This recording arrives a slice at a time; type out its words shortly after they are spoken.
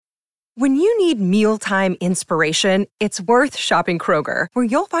When you need mealtime inspiration, it's worth shopping Kroger, where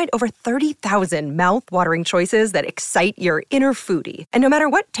you'll find over 30,000 mouth-watering choices that excite your inner foodie. And no matter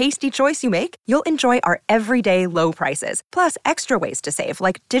what tasty choice you make, you'll enjoy our everyday low prices, plus extra ways to save,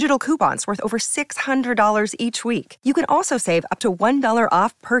 like digital coupons worth over $600 each week. You can also save up to $1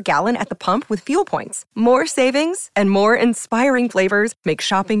 off per gallon at the pump with fuel points. More savings and more inspiring flavors make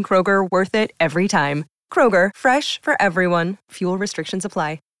shopping Kroger worth it every time. Kroger, fresh for everyone. Fuel restrictions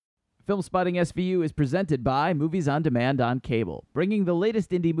apply. Film Spotting SVU is presented by Movies on Demand on Cable, bringing the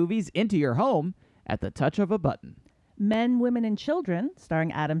latest indie movies into your home at the touch of a button. Men, Women, and Children,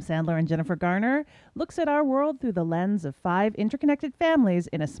 starring Adam Sandler and Jennifer Garner, looks at our world through the lens of 5 interconnected families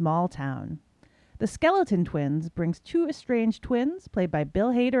in a small town. The Skeleton Twins brings 2 estranged twins, played by Bill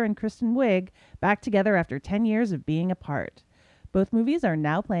Hader and Kristen Wiig, back together after 10 years of being apart. Both movies are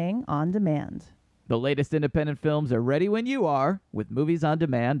now playing on demand. The latest independent films are ready when you are with Movies on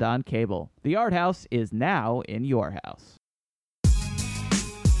Demand on Cable. The Art House is now in your house.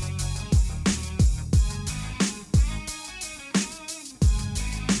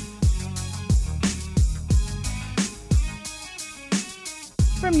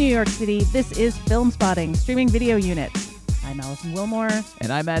 From New York City, this is Film Spotting, streaming video unit. I'm Allison Wilmore.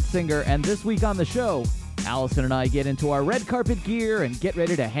 And I'm Matt Singer, and this week on the show, Allison and I get into our red carpet gear and get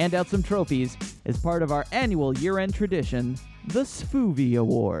ready to hand out some trophies as part of our annual year-end tradition, the SFUVI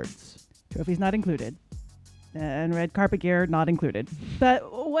Awards. Trophies not included. And red carpet gear not included.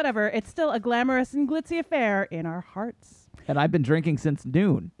 But whatever, it's still a glamorous and glitzy affair in our hearts. And I've been drinking since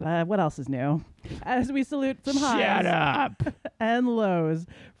noon. What else is new? As we salute some highs Shut up! and lows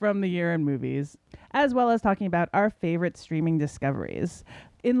from the year in movies, as well as talking about our favorite streaming discoveries.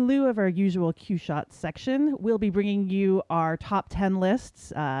 In lieu of our usual Q-Shot section, we'll be bringing you our top 10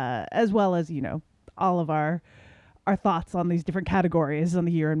 lists, as well as, all of our thoughts on these different categories on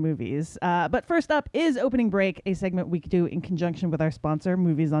the year in movies. But first up is Opening Break, a segment we do in conjunction with our sponsor,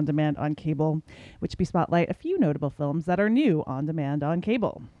 Movies on Demand on Cable, which we spotlight a few notable films that are new on demand on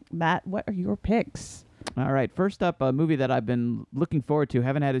cable. Matt, what are your picks? All right, first up, a movie that I've been looking forward to,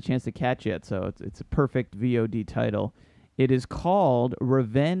 haven't had a chance to catch yet, so it's a perfect VOD title. It is called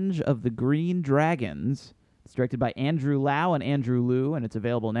Revenge of the Green Dragons. It's directed by Andrew Lau and Andrew Liu, and it's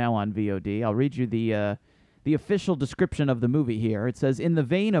available now on VOD. I'll read you the official description of the movie here. It says, in the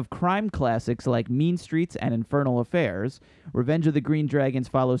vein of crime classics like Mean Streets and Infernal Affairs, Revenge of the Green Dragons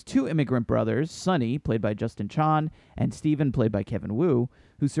follows 2 immigrant brothers, Sonny, played by Justin Chon, and Steven, played by Kevin Wu,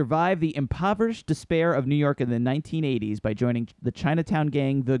 who survive the impoverished despair of New York in the 1980s by joining the Chinatown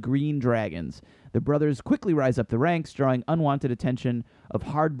gang, the Green Dragons. The brothers quickly rise up the ranks, drawing unwanted attention of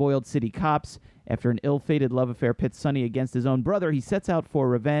hard-boiled city cops. After an ill-fated love affair pits Sonny against his own brother, he sets out for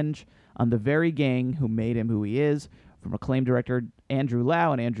revenge on the very gang who made him who he is. From acclaimed director Andrew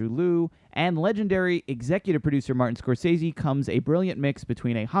Lau and Andrew Liu and legendary executive producer Martin Scorsese comes a brilliant mix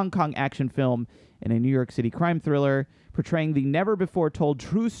between a Hong Kong action film and a New York City crime thriller, portraying the never-before-told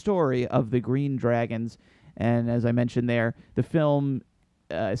true story of the Green Dragons. And as I mentioned there, the film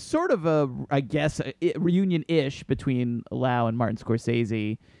sort of a reunion-ish between Lau and Martin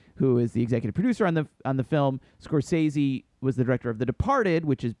Scorsese, who is the executive producer on the film. Scorsese was the director of The Departed,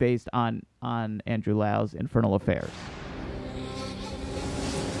 which is based on Andrew Lau's Infernal Affairs.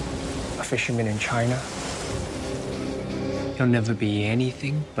 A fisherman in China. He'll never be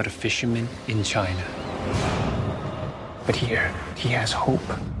anything but a fisherman in China. But here, he has hope.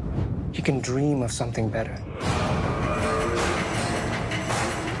 He can dream of something better.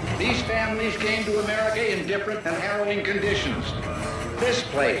 These families came to America in different and harrowing conditions. This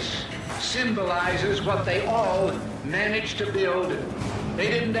place symbolizes what they all managed to build. They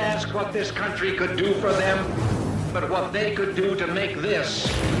didn't ask what this country could do for them, but what they could do to make this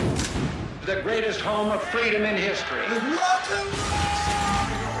the greatest home of freedom in history.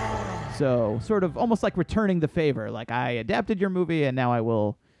 So, sort of almost like returning the favor. Like, I adapted your movie, and now I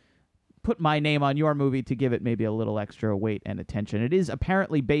will put my name on your movie to give it maybe a little extra weight and attention. It is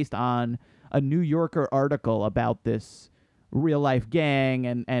apparently based on a New Yorker article about this real-life gang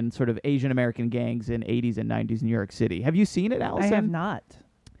and sort of Asian-American gangs in 80s and 90s New York City. Have you seen it, Allison? I have not.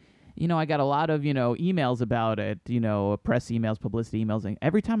 I got a lot of, emails about it, press emails, publicity emails, and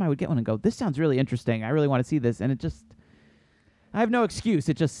every time I would get one and go, this sounds really interesting, I really want to see this, and I have no excuse.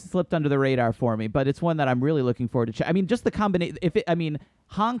 It just slipped under the radar for me, but it's one that I'm really looking forward to. Just the combination.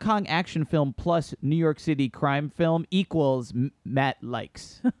 Hong Kong action film plus New York City crime film equals Matt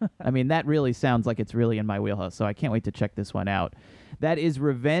likes. That really sounds like it's really in my wheelhouse, so I can't wait to check this one out. That is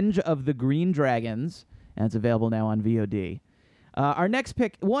Revenge of the Green Dragons, and it's available now on VOD. Our next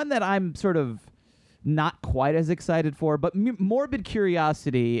pick, one that I'm sort of not quite as excited for, but morbid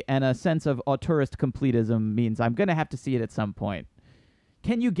curiosity and a sense of auteurist completism means I'm going to have to see it at some point.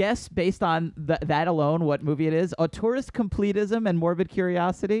 Can you guess, based on that alone, what movie it is? Auteurist completism and morbid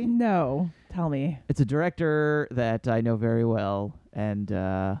curiosity? No. Tell me. It's a director that I know very well, and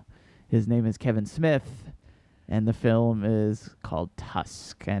his name is Kevin Smith, and the film is called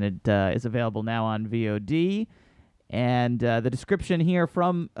Tusk, and it is available now on VOD. And the description here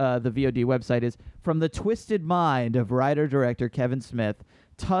from the VOD website is, from the twisted mind of writer-director Kevin Smith,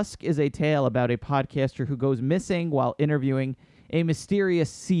 Tusk is a tale about a podcaster who goes missing while interviewing a mysterious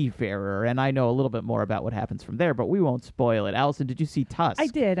seafarer. And I know a little bit more about what happens from there, but we won't spoil it. Allison, did you see Tusk? I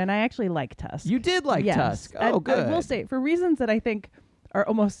did, and I actually like Tusk. You did like Yes. Tusk? Oh, good. I will say, for reasons that I think are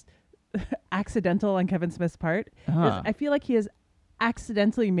almost accidental on Kevin Smith's part, is I feel like he has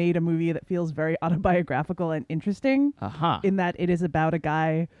accidentally made a movie that feels very autobiographical and interesting, in that it is about a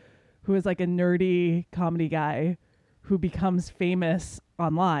guy who is like a nerdy comedy guy who becomes famous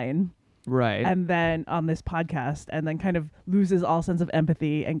online. Right. And then on this podcast, and then kind of loses all sense of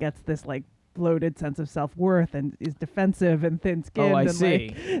empathy and gets this like bloated sense of self-worth and is defensive and thin-skinned. Oh, I and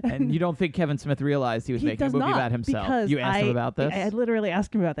see. Like, and you don't think Kevin Smith realized he was making a does movie not, about himself? because You asked him about this? I literally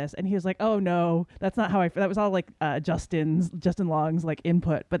asked him about this, and he was like, "Oh no, that's not how I." That was all like Justin Long's like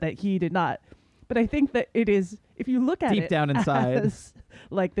input, but that he did not. But I think that it is, if you look at Deep it down inside. as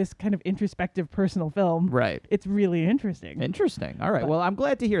like this kind of introspective personal film, Right. It's really interesting. Interesting. All right. But- Well, I'm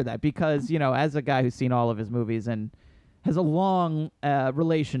glad to hear that because, as a guy who's seen all of his movies and has a long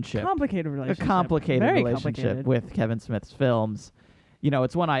relationship, Complicated relationship. a complicated Very relationship complicated. with Kevin Smith's films.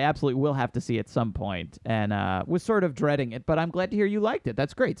 It's one I absolutely will have to see at some point, and was sort of dreading it, but I'm glad to hear you liked it.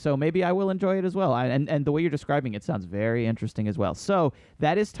 That's great. So maybe I will enjoy it as well. And the way you're describing it sounds very interesting as well. So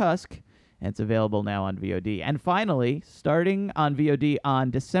that is Tusk, and it's available now on VOD. And finally, starting on VOD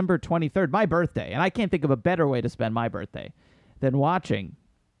on December 23rd, my birthday, and I can't think of a better way to spend my birthday than watching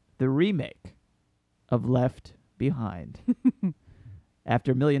the remake of Left Behind.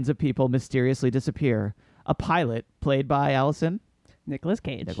 After millions of people mysteriously disappear, a pilot, played by Allison Nicolas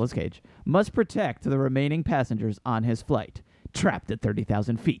Cage. must protect the remaining passengers on his flight. Trapped at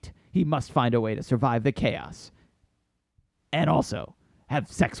 30,000 feet, he must find a way to survive the chaos. And also have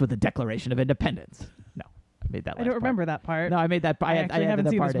sex with the Declaration of Independence. No, I made that last I don't part. remember that part. No, I made that part. I actually haven't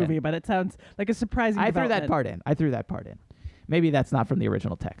seen this movie, but it sounds like a surprising I threw that development. part in. Maybe that's not from the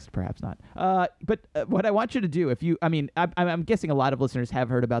original text. Perhaps not. But what I want you to do, I'm guessing a lot of listeners have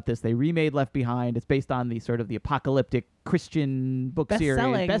heard about this. They remade Left Behind. It's based on the sort of the apocalyptic Christian book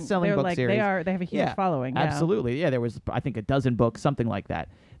Best-selling. best-selling They're book like, series. They have a huge following. Yeah. Absolutely. Yeah, there was, I think, a dozen books, something like that.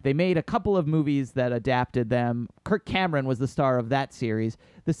 They made a couple of movies that adapted them. Kirk Cameron was the star of that series.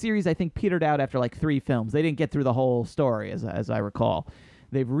 The series, I think, petered out after like 3 films. They didn't get through the whole story, as I recall.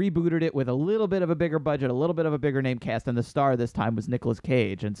 They've rebooted it with a little bit of a bigger budget, a little bit of a bigger name cast, and the star this time was Nicolas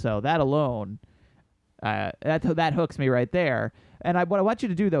Cage. And so that alone, that hooks me right there. And what I want you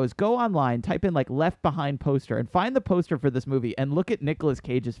to do, though, is go online, type in like Left Behind poster, and find the poster for this movie, and look at Nicolas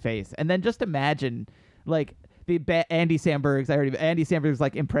Cage's face. And then just imagine, like, Andy Samberg's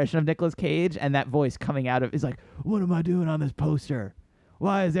like impression of Nicolas Cage, and that voice coming out of is like, "What am I doing on this poster?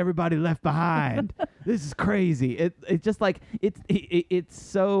 Why is everybody left behind? This is crazy." It's just like it's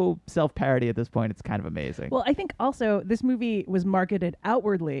so self-parody at this point. It's kind of amazing. Well, I think also this movie was marketed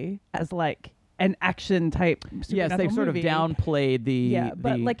outwardly as like an action type. Yes, they've sort of downplayed the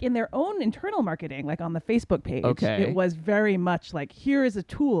but like in their own internal marketing, like on the Facebook page, Okay. it was very much like, here is a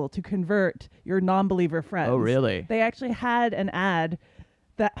tool to convert your non-believer friends. Oh, really? They actually had an ad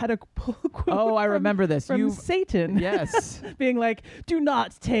that had a quote. Oh, I remember this. From Satan. Yes. Being like, do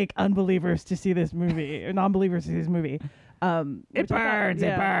not take unbelievers to see this movie, or non-believers to see this movie. It burns.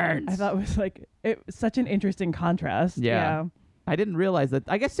 It burns. I thought it was like such an interesting contrast. Yeah. I didn't realize that.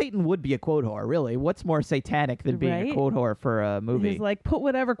 I guess Satan would be a quote whore, really. What's more satanic than being a Right? quote whore for a movie? He's like, put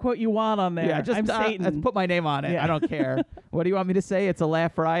whatever quote you want on there. Yeah, just I'm Satan. let's put my name on it. Yeah. I don't care. What do you want me to say? It's a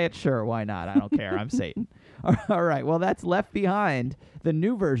laugh riot? Sure, why not? I don't care. I'm Satan. All right. Well, that's Left Behind, the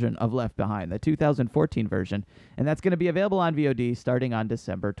new version of Left Behind, the 2014 version, and that's going to be available on VOD starting on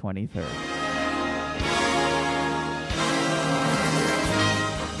December 23rd.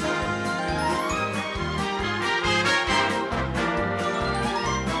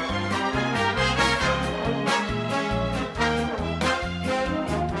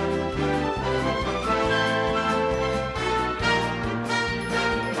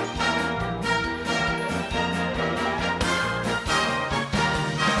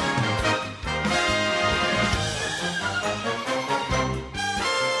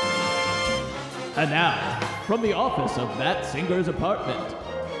 And now, from the office of Matt Singer's apartment,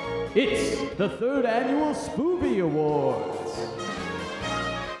 It's the 3rd Annual Spoovie Awards.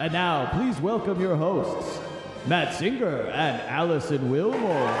 And now, please welcome your hosts, Matt Singer and Allison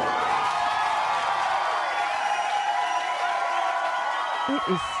Wilmore.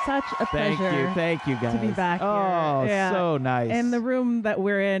 It is such a pleasure Thank you, guys. to be back Oh, here. so nice. In the room that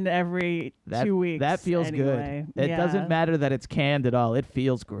we're in every 2 weeks. That feels anyway. good. It doesn't matter that it's canned at all. It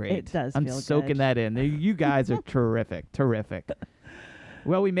feels great. It does I'm feel soaking good. that in. You guys are terrific. Terrific.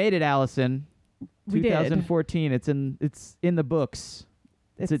 Well, we made it, Allison. We did. 2014. It's in the books.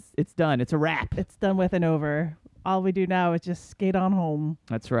 It's done. It's a wrap. It's done with and over. All we do now is just skate on home.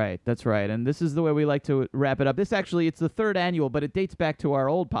 That's right. And this is the way we like to wrap it up. It's the 3rd annual, but it dates back to our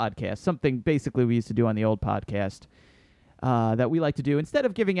old podcast, something basically we used to do on the old podcast that we like to do. Instead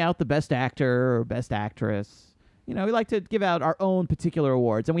of giving out the best actor or best actress, we like to give out our own particular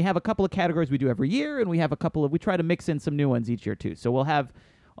awards. And we have a couple of categories we do every year, and we try to mix in some new ones each year too. So we'll have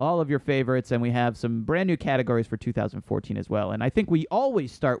all of your favorites, and we have some brand new categories for 2014 as well. And I think we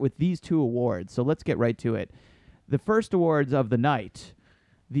always start with these 2 awards, so let's get right to it. The first awards of the night,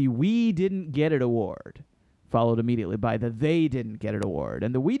 the We Didn't Get It Award, followed immediately by the They Didn't Get It Award.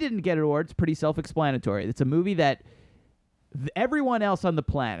 And the We Didn't Get It Award is pretty self-explanatory. It's a movie that everyone else on the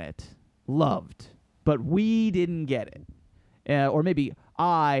planet loved, but we didn't get it. Or maybe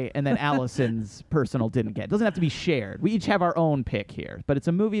I and then Allison's personal didn't get it. It doesn't have to be shared. We each have our own pick here. But it's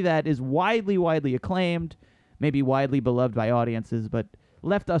a movie that is widely acclaimed, maybe widely beloved by audiences, but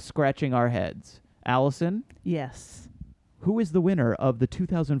left us scratching our heads. Allison? Yes. Who is the winner of the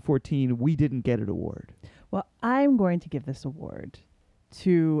 2014 We Didn't Get It Award? Well, I'm going to give this award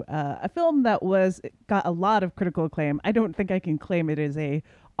to a film that got a lot of critical acclaim. I don't think I can claim it as a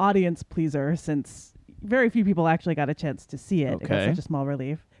audience pleaser since very few people actually got a chance to see it. It got such a small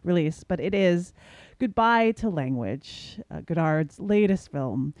release. But it is Goodbye to Language, Godard's latest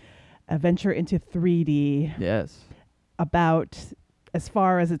film, a venture into 3D. Yes. About, as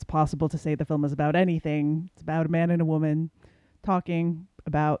far as it's possible to say the film is about anything, it's about a man and a woman talking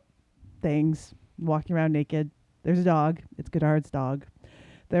about things, walking around naked. There's a dog. It's Godard's dog.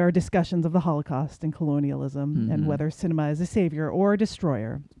 There are discussions of the Holocaust and colonialism and whether cinema is a savior or a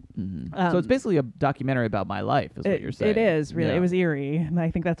destroyer. So it's basically a documentary about my life, is what you're saying. It is, really. Yeah. It was eerie, and I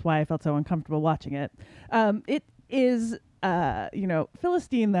think that's why I felt so uncomfortable watching it. It is,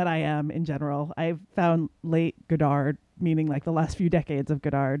 Philistine that I am in general. I've found late Godard, meaning like the last few decades of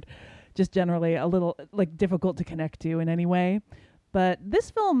Godard, just generally a little difficult to connect to in any way. But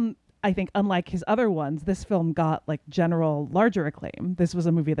this film, I think, unlike his other ones, this film got general larger acclaim. This was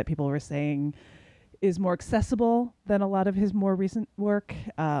a movie that people were saying is more accessible than a lot of his more recent work.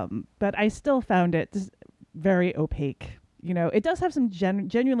 But I still found it just very opaque. It does have some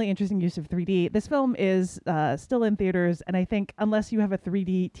genuinely interesting use of 3D. This film is still in theaters, and I think unless you have a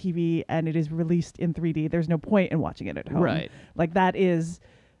 3D TV and it is released in 3D, there's no point in watching it at home. Right. That is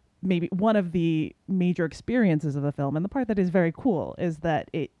maybe one of the major experiences of the film. And the part that is very cool is that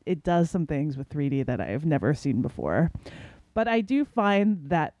it does some things with 3D that I've never seen before. But I do find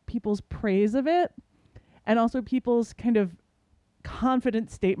that people's praise of it and also people's kind of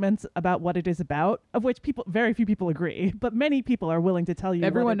confident statements about what it is about, of which very few people agree, but many people are willing to tell you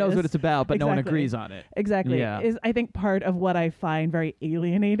everyone knows what it's about, but no one Exactly. agrees on it. Exactly. Yeah. Is I think part of what I find very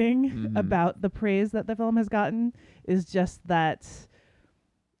alienating about the praise that the film has gotten is just that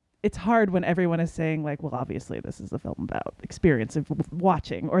it's hard when everyone is saying well, obviously this is a film about experience of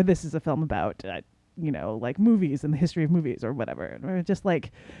watching, or this is a film about movies and the history of movies or whatever. Or just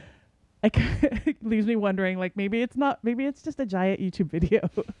it leaves me wondering, maybe it's not, maybe it's just a giant YouTube video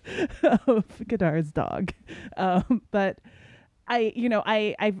of Godard's dog. But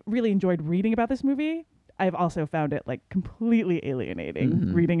I've really enjoyed reading about this movie. I've also found it completely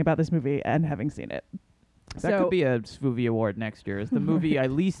alienating reading about this movie and having seen it. That could be a Spoovie Award next year. Is the movie I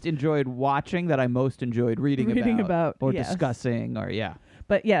least enjoyed watching that I most enjoyed reading about or yes. discussing, or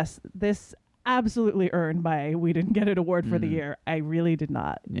But yes, this absolutely earned my We Didn't Get It award for the year. I really did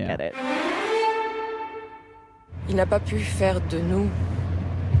not get it. Il n'a pas pu faire de nous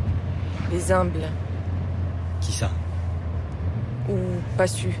les humbles. Qui ça? Ou pas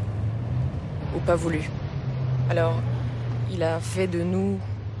su. Ou pas voulu. Alors, il a fait de nous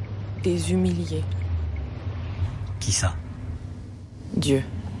des humiliés. Qui ça? Dieu.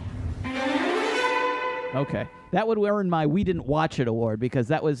 Okay. That would earn my We Didn't Watch It award, because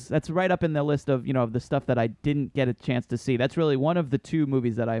that's right up in the list of, of the stuff that I didn't get a chance to see. That's really one of the 2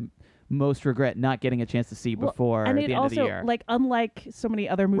 movies that I most regret not getting a chance to see before and the end of the year. Unlike so many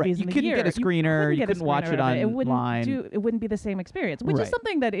other movies in the year, you couldn't get a screener, you couldn't watch it online. It wouldn't be the same experience, which is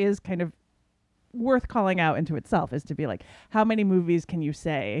something that is kind of worth calling out into itself, is to be how many movies can you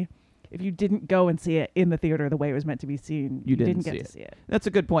say if you didn't go and see it in the theater the way it was meant to be seen, you didn't get to see it. That's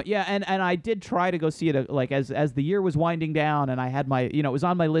a good point. Yeah, and I did try to go see it like as the year was winding down, and I had my, it was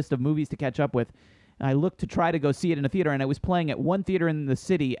on my list of movies to catch up with. And I looked to try to go see it in a theater, and it was playing at one theater in the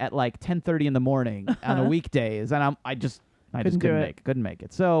city at like 10:30 in the morning on a weekdays, and I just couldn't make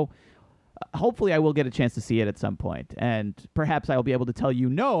it. So hopefully I will get a chance to see it at some point, and perhaps I will be able to tell you,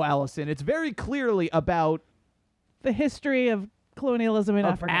 no, Allison, it's very clearly about the history of colonialism in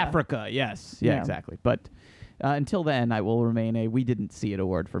Africa. Africa, yes. Yeah, exactly. But until then, I will remain a We Didn't See It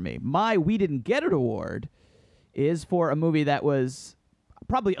award for me. My We Didn't Get It award is for a movie that was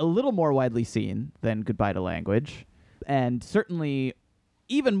probably a little more widely seen than Goodbye to Language, and certainly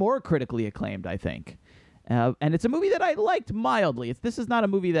even more critically acclaimed, I think. And it's a movie that I liked mildly. This is not a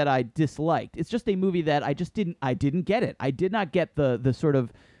movie that I disliked. It's just a movie that I didn't get it. I did not get the sort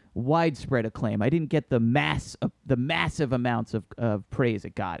of widespread acclaim. I didn't get the massive amounts of praise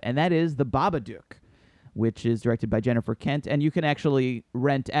it got. And that is The Babadook, which is directed by Jennifer Kent, and you can actually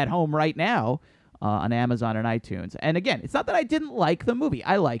rent at home right now on Amazon and iTunes. And again, it's not that I didn't like the movie.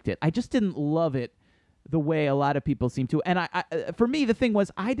 I liked it. I just didn't love it the way a lot of people seem to. And for me, the thing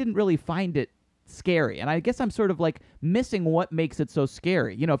was, I didn't really find it scary. And I guess I'm sort of like missing what makes it so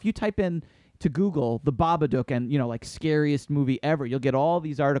scary. If you type in to Google The Babadook and, like scariest movie ever, you'll get all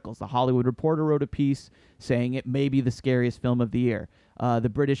these articles. The Hollywood Reporter wrote a piece saying it may be the scariest film of the year. The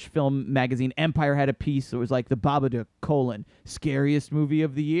British film magazine Empire had a piece that was like The Babadook, scariest movie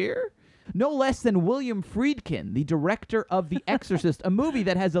of the year. No less than William Friedkin, the director of The Exorcist, a movie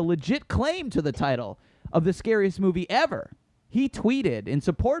that has a legit claim to the title of the scariest movie ever. He tweeted in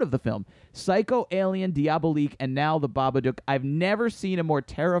support of the film, Psycho, Alien, Diabolique, and now The Babadook. I've never seen a more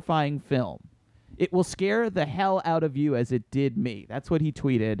terrifying film. It will scare the hell out of you as it did me. That's what he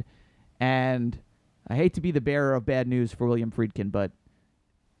tweeted. And I hate to be the bearer of bad news for William Friedkin, but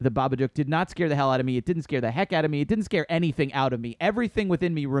The Babadook did not scare the hell out of me. It didn't scare the heck out of me. It didn't scare anything out of me. Everything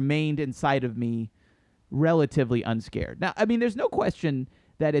within me remained inside of me relatively unscared. Now, I mean, there's no question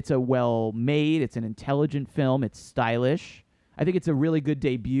that it's a well-made, it's an intelligent film, it's stylish. I think it's a really good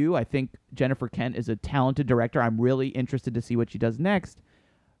debut. I think Jennifer Kent is a talented director. I'm really interested to see what she does next.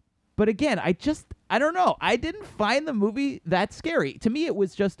 But again, I don't know. I didn't find the movie that scary. To me, it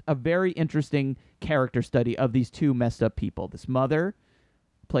was just a very interesting character study of these two messed up people. This mother,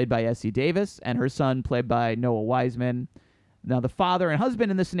 played by Essie Davis, and her son, played by Noah Wiseman. Now, the father and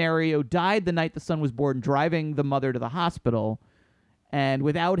husband in the scenario died the night the son was born, driving the mother to the hospital. And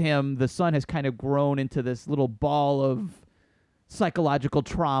without him, the son has kind of grown into this little ball of psychological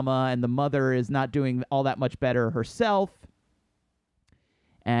trauma, and the mother is not doing all that much better herself.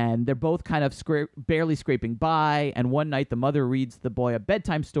 And they're both kind of barely scraping by. And one night, the mother reads the boy a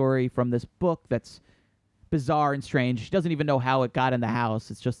bedtime story from this book that's bizarre and strange. She doesn't even know how it got in the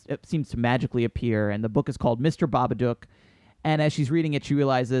house. It seems to magically appear. And the book is called Mr. Babadook. And as she's reading it, she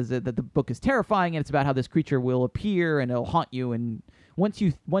realizes that the book is terrifying, and it's about how this creature will appear and it'll haunt you. And once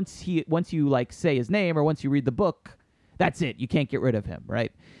you like say his name, or once you read the book, that's it. You can't get rid of him,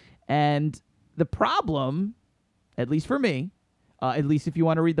 right? And the problem, at least for me, at least if you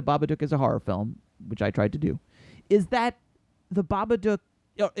want to read The Babadook as a horror film, which I tried to do, is that The Babadook,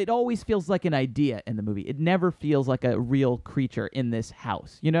 it always feels like an idea in the movie. It never feels like a real creature in this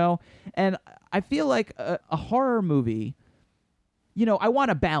house, And I feel like a horror movie, I want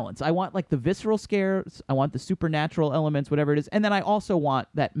a balance. I want like the visceral scares. I want the supernatural elements, whatever it is. And then I also want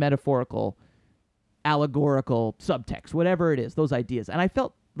that metaphorical, allegorical subtext, whatever it is, those ideas. And I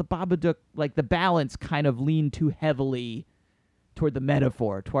felt The Babadook, like the balance kind of leaned too heavily toward the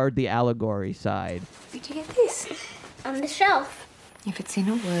metaphor, toward the allegory side. Where'd you get this? On the shelf. If it's in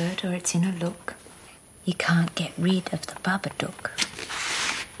a word or it's in a look, you can't get rid of the Babadook.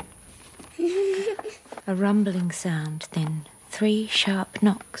 A rumbling sound, then 3 sharp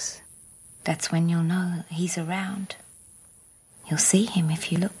knocks. That's when you'll know he's around. You'll see him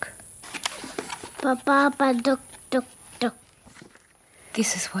if you look. Babadook, dook, dook.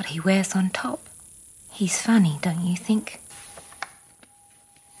 This is what he wears on top. He's funny, don't you think?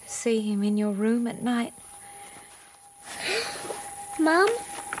 See him in your room at night. Mom,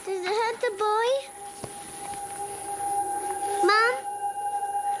 does it hurt the boy? Mom,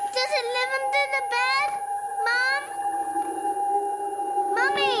 does it live under the bed? Mom?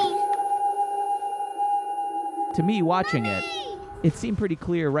 Mommy! To me, watching it seemed pretty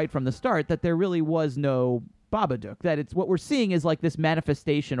clear right from the start that there really was no Babadook. That it's what we're seeing is like this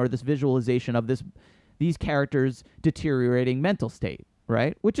manifestation or this visualization of these characters' deteriorating mental state,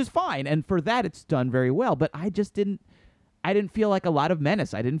 right? Which is fine, and for that it's done very well. But I didn't feel like a lot of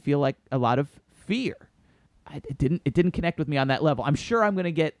menace. I didn't feel like a lot of fear. It didn't connect with me on that level. I'm sure I'm going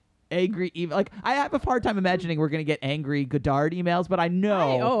to get angry email. Like, I have a hard time imagining we're going to get angry Godard emails, but I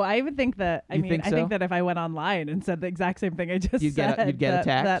know. I even think that. I You mean, think I so? think that if I went online and said the exact same thing I just You'd said, get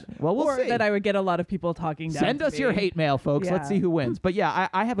attacked? Well, we'll or see. that I would get a lot of people talking down Send to us me. your hate mail, folks. Let's Yeah. see who wins. But yeah,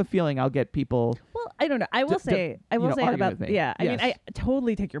 I have a feeling I'll get people. Well, I don't know. I will say argue about with me. yeah. I mean, Yes. I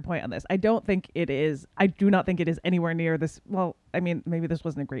totally take your point on this. I don't think it is. I do not think it is anywhere near this. Well, I mean, maybe this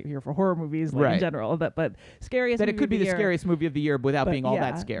wasn't a great year for horror movies, like, Right. in general. But scariest. That it movie could of be the year, scariest movie of the year without but being all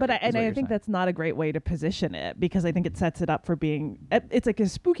yeah. that scary. But I is what you're think saying. that's not a great way to position it, because I think it sets it up for being. It's like a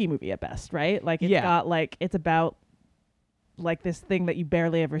spooky movie at best, right? Like it's got like it's about like this thing that you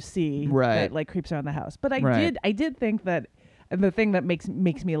barely ever see, Right. that like creeps around the house. But Right. I did think that, and the thing that makes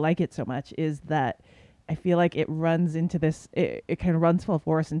me like it so much is that I feel like it runs into this. It kind of runs full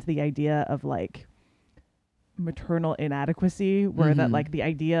force into the idea of like maternal inadequacy, where that Mhm. like the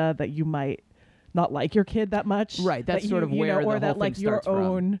idea that you might not like your kid that much, Right, that's that sort of where the or whole that thing like your starts from.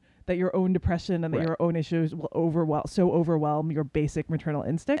 own that your own depression and that Right. your own issues will overwhelm your basic maternal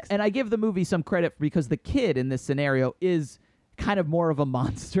instincts. And I give the movie some credit because the kid in this scenario is kind of more of a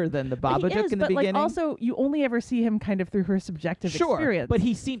monster than the But he Babadook is, in the but beginning. like also you only ever see him kind of through her subjective Sure, experience. but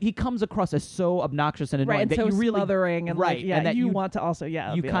he comes across as so obnoxious and annoying right, and that so you really smothering and right, like, yeah, and that you want to also you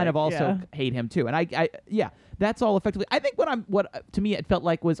be kind of like, also yeah. hate him too. And I that's all effectively. I think what to me it felt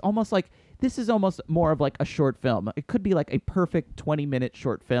like was almost like this is almost more of like a short film. It could be like a perfect 20-minute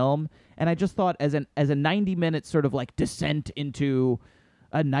short film. And I just thought as a 90-minute sort of like descent into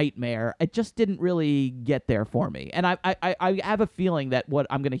a nightmare, it just didn't really get there for me. And I have a feeling that what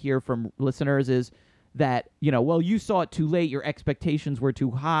I'm going to hear from listeners is that, well, you saw it too late, your expectations were too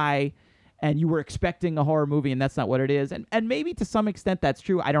high, and you were expecting a horror movie, and that's not what it is. And maybe to some extent that's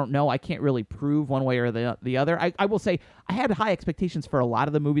true. I don't know. I can't really prove one way or the other. I will say I had high expectations for a lot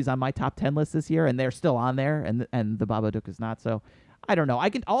of the movies on my top 10 list this year, and they're still on there, and the Babadook is not. So I don't know.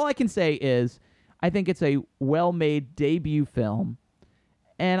 All I can say is I think it's a well-made debut film,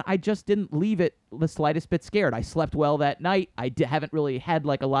 and I just didn't leave it the slightest bit scared. I slept well that night. I haven't really had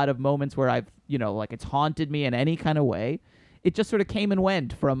like a lot of moments where I've, like it's haunted me in any kind of way. It just sort of came and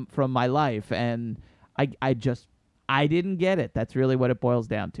went from my life, and I didn't get it. That's really what it boils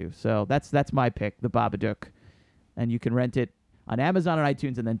down to. So that's my pick, The Babadook, and you can rent it on Amazon and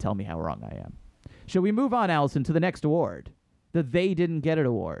iTunes, and then tell me how wrong I am. Shall we move on, Allison, to the next award, the They Didn't Get It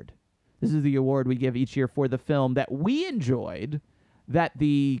Award? This is the award we give each year for the film that we enjoyed, that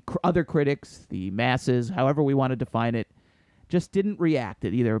the other critics, the masses, however we want to define it, just didn't react.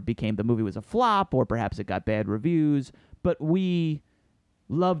 It either became the movie was a flop, or perhaps it got bad reviews. But we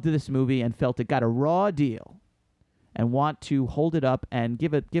loved this movie and felt it got a raw deal, and want to hold it up and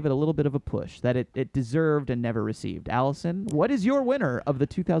give it a little bit of a push that it deserved and never received. Allison, what is your winner of the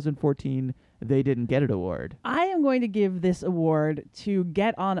 2014 They Didn't Get It Award? I am going to give this award to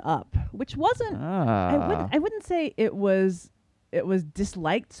Get On Up, which wasn't. I wouldn't say it was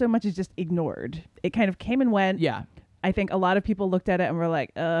disliked so much as just ignored. It kind of came and went. Yeah. I think a lot of people looked at it and were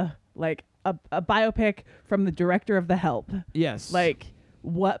like a biopic from the director of The Help. Yes. Like,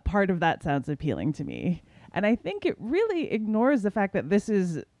 what part of that sounds appealing to me? And I think it really ignores the fact that this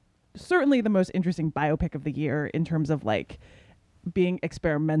is certainly the most interesting biopic of the year in terms of like being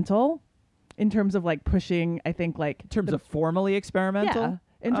experimental, in terms of like pushing, I think like in terms of formally experimental? Yeah.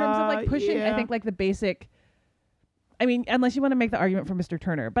 In terms of like pushing, yeah. I think like the basic, I mean, unless you want to make the argument for Mr.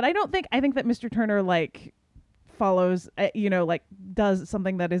 Turner, but I think that Mr. Turner like follows, like does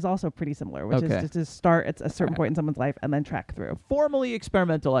something that is also pretty similar, which Okay. is just to start at a certain point in someone's life and then track through. Formally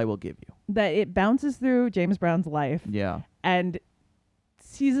experimental, I will give you. That it bounces through James Brown's life Yeah. and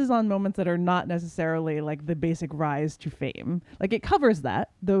seizes on moments that are not necessarily like the basic rise to fame. Like it covers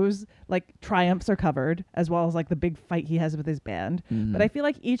that. Those like triumphs are covered, as well as like the big fight he has with his band. Mhm. But I feel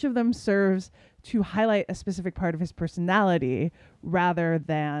like each of them serves to highlight a specific part of his personality rather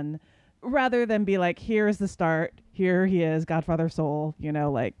than be like, here's the start, here he is, Godfather soul,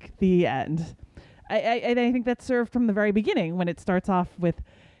 like the end. I think that's served from the very beginning when it starts off with,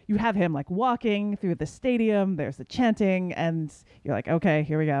 you have him like walking through the stadium, there's the chanting, and you're like, okay,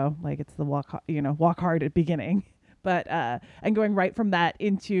 here we go. Like it's the walk hard at beginning. But, and going right from that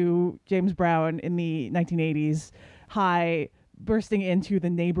into James Brown in the 1980s, bursting into the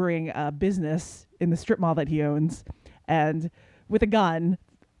neighboring business in the strip mall that he owns, and with a gun,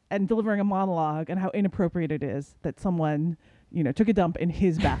 and delivering a monologue and how inappropriate it is that someone, took a dump in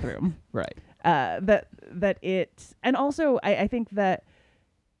his bathroom. Right. And also I think that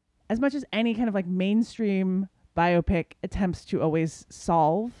as much as any kind of like mainstream biopic attempts to always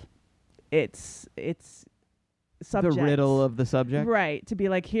solve its subject, The riddle of the subject. right, to be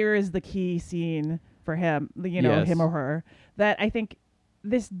like, here is the key scene for him, Yes. him or her, that I think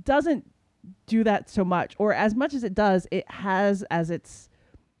this doesn't do that so much, or as much as it does, it has as its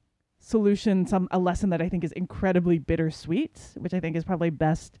solution a lesson that I think is incredibly bittersweet, which I think is probably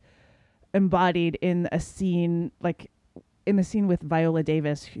best embodied in a scene, like in the scene with Viola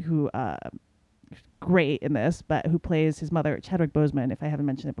Davis, who great in this, but who plays his mother, Chadwick Boseman, if I haven't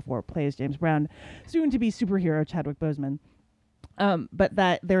mentioned it before, plays James Brown, soon to be superhero Chadwick Boseman. But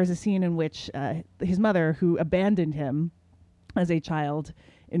that there is a scene in which his mother, who abandoned him as a child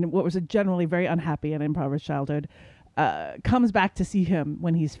in what was a generally very unhappy and impoverished childhood, comes back to see him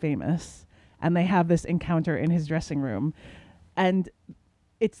when he's famous, and they have this encounter in his dressing room, and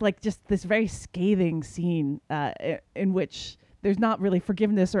it's like just this very scathing scene in which there's not really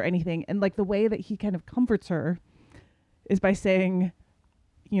forgiveness or anything, and like the way that he kind of comforts her is by saying,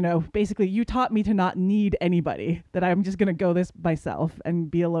 you know, basically, you taught me to not need anybody, that I'm just going to go this myself and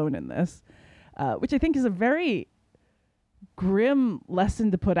be alone in this, which I think is a very grim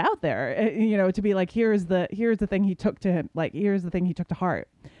lesson to put out there, you know, to be like, here's the thing he took to him, like, here's the thing he took to heart.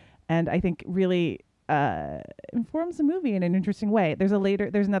 And I think really informs the movie in an interesting way. There's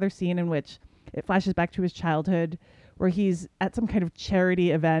another scene in which it flashes back to his childhood, where he's at some kind of charity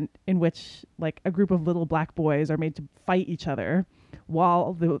event in which like a group of little black boys are made to fight each other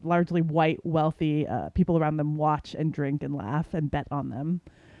while the largely white, wealthy people around them watch and drink and laugh and bet on them.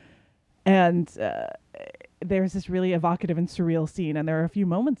 And there's this really evocative and surreal scene, and there are a few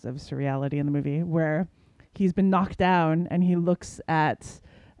moments of surreality in the movie where he's been knocked down and he looks at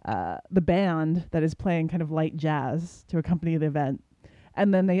the band that is playing kind of light jazz to accompany the event.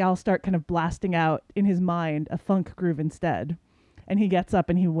 And then they all start kind of blasting out in his mind a funk groove instead. And he gets up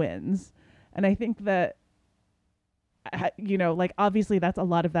and he wins. And I think that, you know, like obviously that's a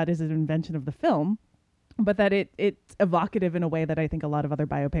lot of that is an invention of the film, but that it's evocative in a way that I think a lot of other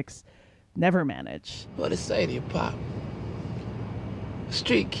biopics never manage. What to say to you, Pop? A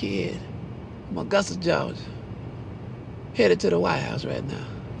street kid from Augusta, Georgia. Headed to the White House right now.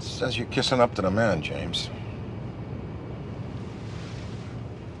 Says you're kissing up to the man, James.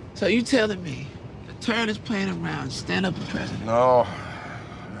 So you telling me the turn is playing around, stand up for president? No,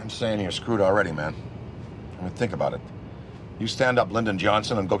 I'm saying you're screwed already, man. I mean, think about it. You stand up Lyndon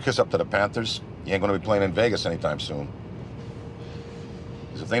Johnson and go kiss up to the Panthers, you ain't gonna be playing in Vegas anytime soon.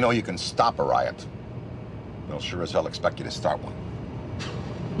 Because if they know you can stop a riot, they'll sure as hell expect you to start one.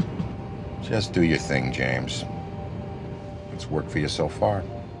 Just do your thing, James. It's worked for you so far.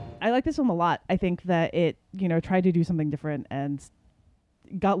 I like this film a lot. I think that it, you know, tried to do something different and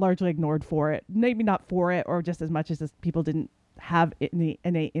got largely ignored for it. Maybe not for it, or just as much as just people didn't have any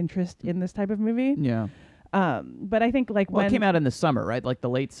innate interest in this type of movie. Yeah. But I think like well, when it came out in the summer, right? Like the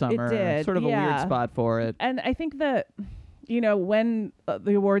late summer. It did, sort of a weird spot for it. And I think that, you know, when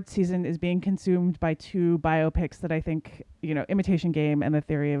the award season is being consumed by two biopics that I think, you know, Imitation Game and The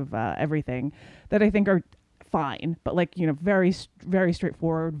Theory of Everything, that I think are fine, but like, you know, very, very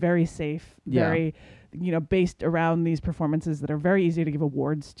straightforward, very safe, very, you know, based around these performances that are very easy to give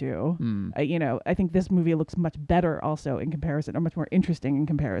awards to. You know, I think this movie looks much better also in comparison, or much more interesting in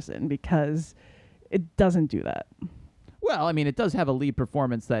comparison, because it doesn't do that. Well, I mean, it does have a lead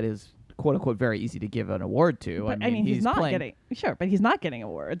performance that is quote unquote very easy to give an award to. But I mean he's not getting but he's not getting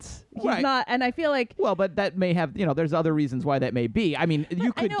awards. He's not, and I feel like but that may have, you know, there's other reasons why that may be. I mean,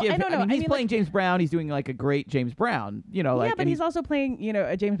 you could give. I mean, he's playing like, James Brown. He's doing like a great James Brown. You know, like, but he's also playing, you know,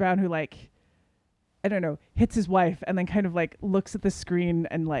 a James Brown who like, I don't know, hits his wife and then kind of like looks at the screen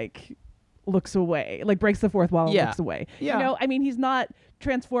and like looks away, like breaks the fourth wall and looks away. You know, I mean, he's not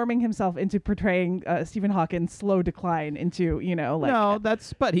transforming himself into portraying Stephen Hawking's slow decline into, you know, like no,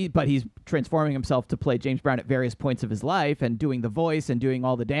 that's but he's transforming himself to play James Brown at various points of his life and doing the voice and doing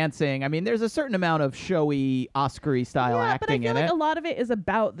all the dancing. I mean, there's a certain amount of showy Oscar-y style acting in it. But I feel like a lot of it is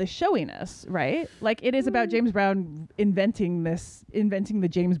about the showiness, right? Like it is about James Brown inventing the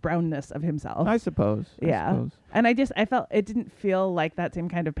James Brownness of himself. I suppose. And I felt it didn't feel like that same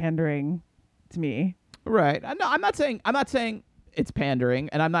kind of pandering to me. Right. No, I'm not saying it's pandering,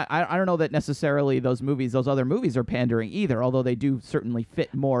 and I don't know that necessarily those other movies are pandering either, although they do certainly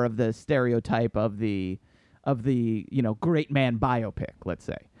fit more of the stereotype of the you know, great man biopic, let's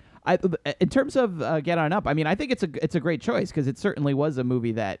say. In terms of Get On Up, I mean, I think it's a great choice, because it certainly was a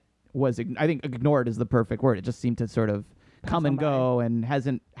movie that was, I think ignored is the perfect word. It just seemed to sort of come and go and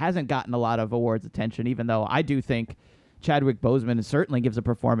hasn't gotten a lot of awards attention, even though I do think Chadwick Boseman certainly gives a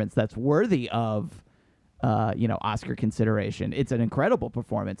performance that's worthy of you know, Oscar consideration. It's an incredible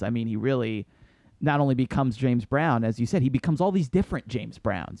performance. I mean, he really not only becomes James Brown, as you said, he becomes all these different James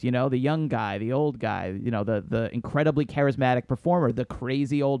Browns, you know, the young guy, the old guy, you know, the incredibly charismatic performer, the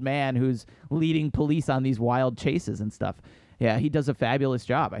crazy old man who's leading police on these wild chases and stuff. Yeah, he does a fabulous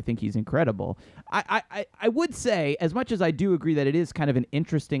job. I think he's incredible. I would say, as much as I do agree that it is kind of an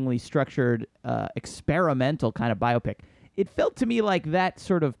interestingly structured, experimental kind of biopic, it felt to me like that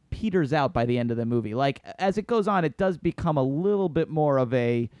sort of peters out by the end of the movie. Like, as it goes on, it does become a little bit more of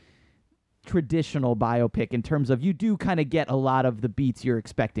a traditional biopic in terms of you do kind of get a lot of the beats you're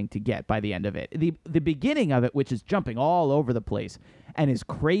expecting to get by the end of it. The beginning of it, which is jumping all over the place and is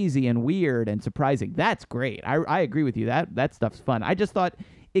crazy and weird and surprising, that's great. I agree with you. That stuff's fun. I just thought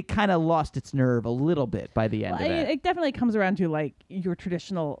it kind of lost its nerve a little bit by the end of it. It definitely comes around to like your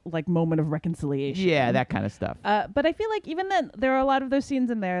traditional like moment of reconciliation. Yeah, that kind of stuff. But I feel like even then there are a lot of those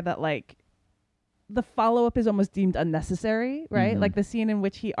scenes in there that like the follow-up is almost deemed unnecessary, right? Like the scene in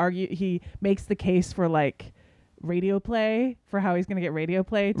which he makes the case for like radio play, for how he's going to get radio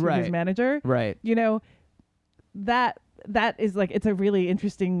play to his manager. Right. You know, that is like, it's a really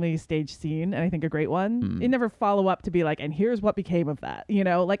interestingly staged scene, and I think a great one. It never follow up to be like, and here's what became of that. You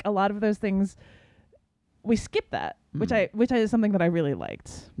know, like a lot of those things, we skip that, which is something that I really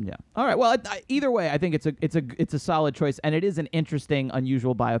liked. Yeah. All right. Well, either way, I think it's a solid choice, and it is an interesting,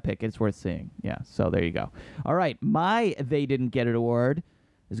 unusual biopic. It's worth seeing. Yeah. So there you go. All right. My They Didn't Get It award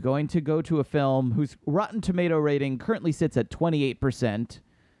is going to go to a film whose Rotten Tomato rating currently sits at 28%.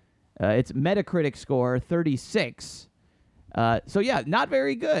 Its Metacritic score 36. So yeah, not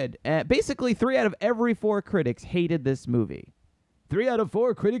very good. Basically, 3 out of every 4 critics hated this movie. 3 out of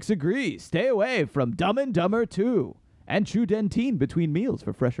 4 critics agree. Stay away from Dumb and Dumber 2 and chew Dentyne between meals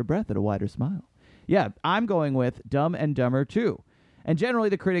for fresher breath and a wider smile. Yeah, I'm going with Dumb and Dumber 2. And generally,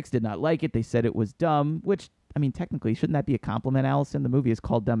 the critics did not like it. They said it was dumb, which, I mean, technically, shouldn't that be a compliment, Allison? The movie is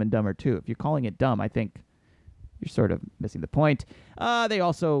called Dumb and Dumber 2. If you're calling it dumb, I think you're sort of missing the point. They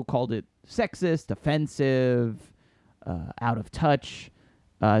also called it sexist, offensive, out of touch.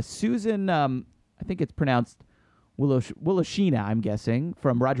 Susan, I think it's pronounced Woloshina, I'm guessing,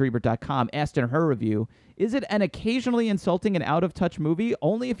 from RogerEbert.com, asked in her review, is it an occasionally insulting and out-of-touch movie?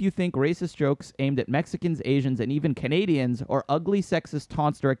 Only if you think racist jokes aimed at Mexicans, Asians, and even Canadians, or ugly sexist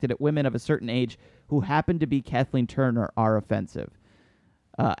taunts directed at women of a certain age who happen to be Kathleen Turner are offensive.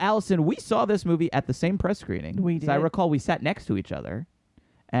 Allison, we saw this movie at the same press screening. We did. As I recall, we sat next to each other.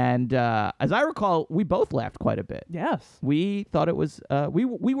 And as I recall, we both laughed quite a bit. Yes. We thought it was, we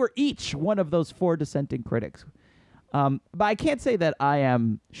were each one of those 4 dissenting critics. But I can't say that I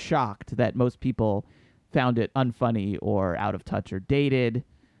am shocked that most people found it unfunny or out of touch or dated.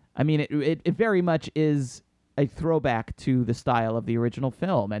 I mean, it very much is a throwback to the style of the original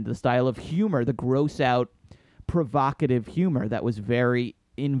film and the style of humor, the gross-out, provocative humor that was very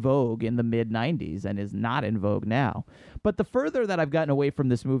in vogue in the mid-'90s and is not in vogue now. But the further that I've gotten away from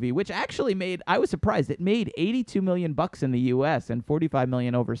this movie, which actually I was surprised, it made $82 million in the U.S. and $45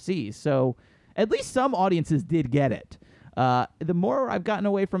 million overseas. So at least some audiences did get it. The more I've gotten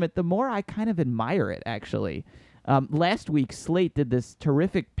away from it, the more I kind of admire it, actually. Last week, Slate did this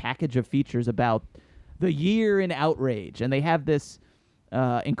terrific package of features about the year in outrage, and they have this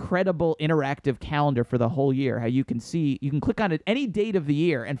incredible interactive calendar for the whole year. How you can click on it any date of the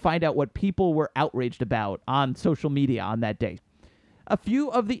year and find out what people were outraged about on social media on that day. A few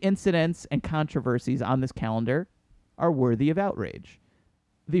of the incidents and controversies on this calendar are worthy of outrage.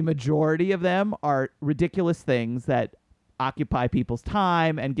 The majority of them are ridiculous things that occupy people's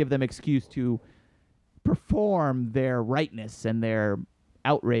time and give them excuse to perform their rightness and their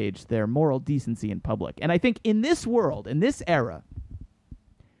outrage, their moral decency in public. And I think in this world, in this era,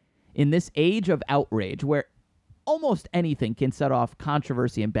 in this age of outrage where almost anything can set off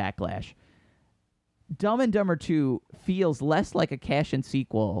controversy and backlash, Dumb and Dumber 2 feels less like a cash-in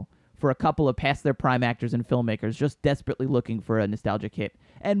sequel for a couple of past-their-prime actors and filmmakers just desperately looking for a nostalgic hit,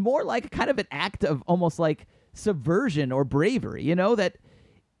 and more like kind of an act of almost like subversion or bravery, you know, that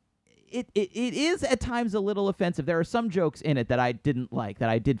it is at times a little offensive. There are some jokes in it that I didn't like, that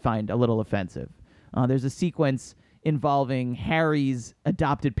I did find a little offensive. There's a sequence involving Harry's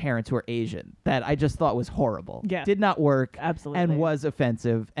adopted parents who are Asian that I just thought was horrible. Yeah. Did not work. Absolutely. And was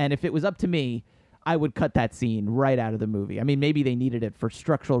offensive. And if it was up to me, I would cut that scene right out of the movie. I mean, maybe they needed it for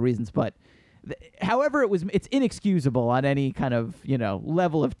structural reasons, but however it's inexcusable on any kind of,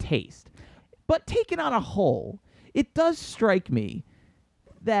 level of taste. But taken on a whole, it does strike me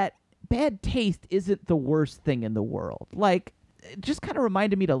that bad taste isn't the worst thing in the world. Like, it just kind of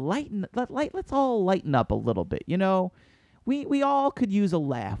reminded me to let's all lighten up a little bit, We all could use a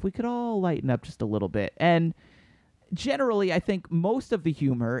laugh. We could all lighten up just a little bit. And generally, I think most of the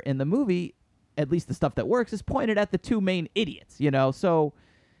humor in the movie, at least the stuff that works, is pointed at the 2 main idiots, So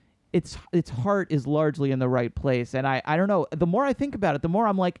its heart is largely in the right place. And I don't know, the more I think about it, the more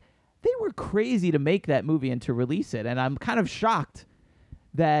I'm like, they were crazy to make that movie and to release it. And I'm kind of shocked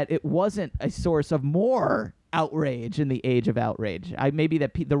that it wasn't a source of more outrage in the age of outrage. Maybe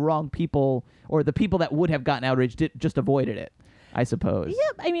that the wrong people, or the people that would have gotten outraged, just avoided it, I suppose.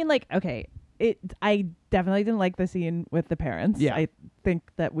 Yeah, I mean, like, okay, I definitely didn't like the scene with the parents. Yeah. I think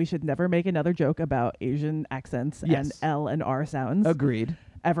that we should never make another joke about Asian accents and L and R sounds. Agreed.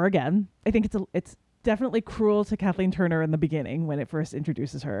 Ever again. I think it's definitely cruel to Kathleen Turner in the beginning when it first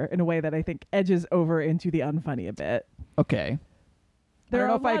introduces her, in a way that I think edges over into the unfunny a bit. Okay. I don't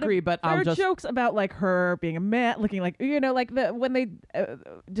know if I agree, but there I'll are just... jokes about like her being a man, looking like, you know, like when they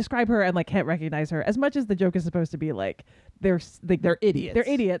describe her and like can't recognize her. As much as the joke is supposed to be like they're idiots. They're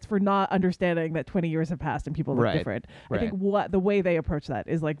idiots for not understanding that 20 years have passed and people look different. I think the way they approach that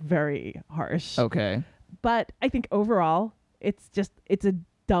is like very harsh. Okay. But I think overall it's a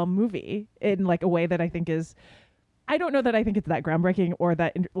dumb movie in like a way that I think is, I don't know that I think it's that groundbreaking, or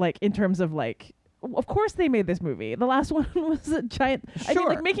that in terms of like, of course they made this movie. The last one was a giant... Sure. I mean,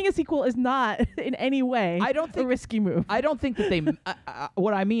 like, making a sequel is not in any way a risky move. I don't think that they...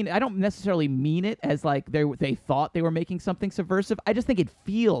 what I mean, I don't necessarily mean it as like they thought they were making something subversive. I just think it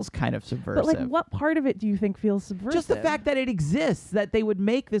feels kind of subversive. But like, what part of it do you think feels subversive? Just the fact that it exists, that they would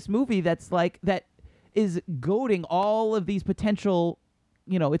make this movie that's like... that is goading all of these potential...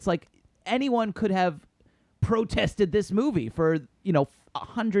 You know, it's like anyone could have protested this movie for,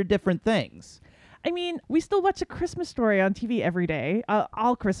 100 different things. I mean, we still watch A Christmas Story on TV every day,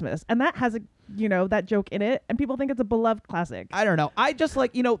 all Christmas, and that has that joke in it, and people think it's a beloved classic. I don't know. I just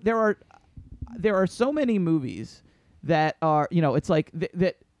like, there are so many movies that are, it's like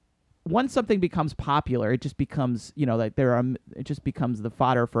that once something becomes popular, it just becomes, it just becomes the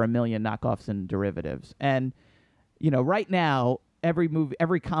fodder for a million knockoffs and derivatives. And, right now,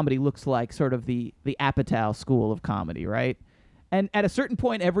 every comedy looks like sort of the Apatow school of comedy, right? And at a certain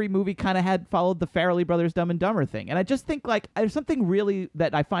point, every movie kind of had followed the Farrelly Brothers Dumb and Dumber thing. And I just think, like, there's something really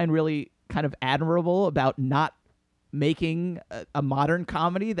that I find really kind of admirable about not making a modern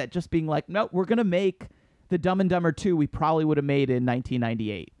comedy, that just being like, no, we're going to make the Dumb and Dumber 2 we probably would have made in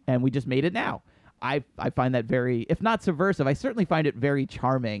 1998. And we just made it now. I find that very, if not subversive, I certainly find it very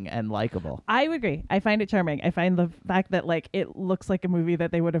charming and likable. I would agree. I find it charming. I find the fact that, like, it looks like a movie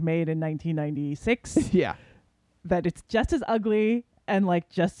that they would have made in 1996. Yeah. That it's just as ugly and like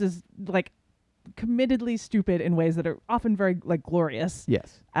just as like committedly stupid in ways that are often very like glorious.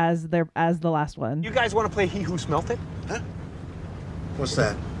 Yes. As the last one. You guys want to play He Who Smelt It? Huh? What's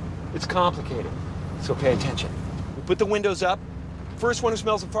that? It's complicated, so pay attention. We put the windows up. First one who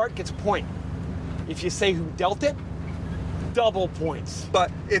smells a fart gets a point. If you say who dealt it, double points.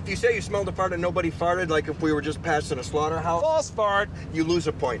 But if you say you smelled a fart and nobody farted, like if we were just passing a slaughterhouse, false fart, you lose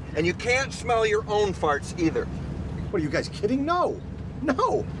a point. And you can't smell your own farts either. What, are you guys kidding? No. I'm not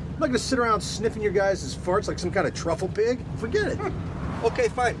going to sit around sniffing your guys' farts like some kind of truffle pig. Forget it. Okay,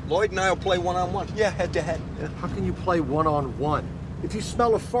 fine. Lloyd and I will play one-on-one. Yeah, head-to-head. Yeah, how can you play one-on-one? If you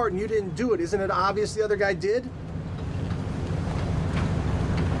smell a fart and you didn't do it, isn't it obvious the other guy did?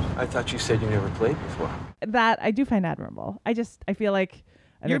 I thought you said you never played before. That I do find admirable. I feel like...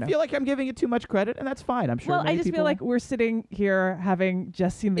 You feel like I'm giving it too much credit, and that's fine. I'm sure. Well, I just feel like we're sitting here having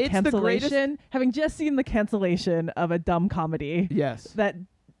just seen the cancellation of a dumb comedy. Yes. That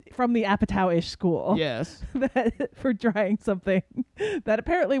from the Apatow-ish school. Yes. That for trying something that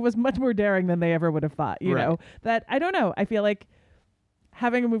apparently was much more daring than they ever would have thought. You know, that I don't know. I feel like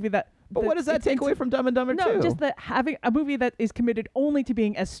having a movie that. But what does that take away from Dumb and Dumber 2? No, just that having a movie that is committed only to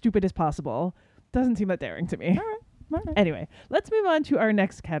being as stupid as possible doesn't seem that daring to me. All right. Anyway, let's move on to our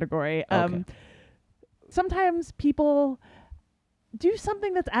next category. Okay. Sometimes people do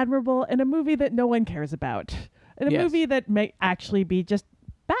something that's admirable in a movie that no one cares about. In a movie that may actually be just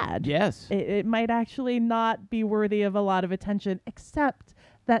bad. Yes. It might actually not be worthy of a lot of attention, except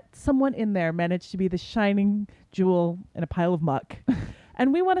that someone in there managed to be the shining jewel in a pile of muck.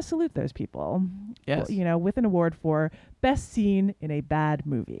 And we want to salute those people. Yes. With an award for Best Scene in a Bad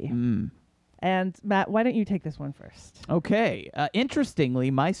Movie. And Matt, why don't you take this one first? Okay. Interestingly,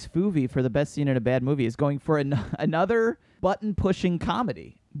 my spoovie for the best scene in a bad movie is going for another button-pushing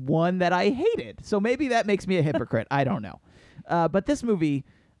comedy, one that I hated. So maybe that makes me a hypocrite. I don't know. But this movie,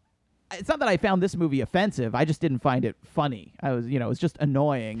 it's not that I found this movie offensive. I just didn't find it funny. I was, it's just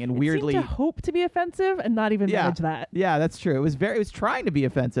annoying and weirdly. It seemed to hope to be offensive and not even manage that. Yeah, that's true. It was trying to be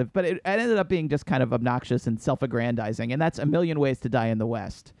offensive, but it ended up being just kind of obnoxious and self-aggrandizing. And that's A Million Ways to Die in the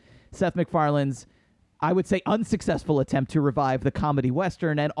West. Seth MacFarlane's, I would say, unsuccessful attempt to revive the comedy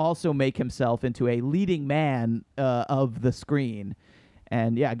Western and also make himself into a leading man of the screen.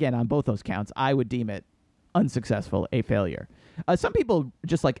 And yeah, again, on both those counts, I would deem it unsuccessful, a failure. Some people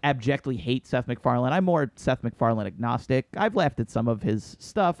just like abjectly hate Seth MacFarlane. I'm more Seth MacFarlane agnostic. I've laughed at some of his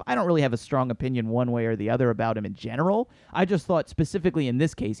stuff. I don't really have a strong opinion one way or the other about him in general. I just thought specifically in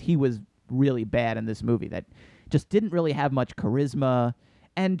this case, he was really bad in this movie, that just didn't really have much charisma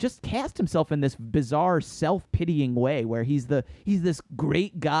and just cast himself in this bizarre self-pitying way where he's this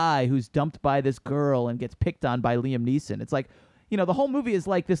great guy who's dumped by this girl and gets picked on by Liam Neeson. It's like, you know, the whole movie is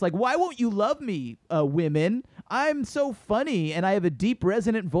like this, like, why won't you love me, women? I'm so funny, and I have a deep,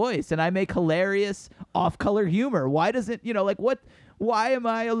 resonant voice, and I make hilarious, off-color humor. Why doesn't, you know, like, why am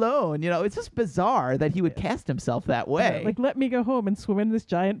I alone? You know, it's just bizarre that he would cast himself that way. Like, let me go home and swim in this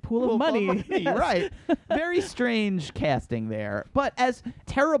giant pool of money. Yes. Right. Very strange casting there. But as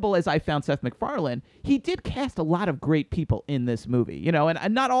terrible as I found Seth MacFarlane, he did cast a lot of great people in this movie, you know,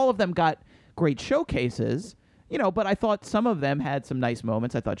 and not all of them got great showcases. You know, but I thought some of them had some nice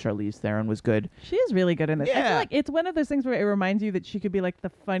moments. I thought Charlize Theron was good. She is really good in this. Yeah. I feel like it's one of those things where it reminds you that she could be like the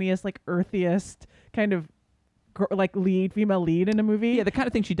funniest, like earthiest kind of like female lead in a movie. Yeah, the kind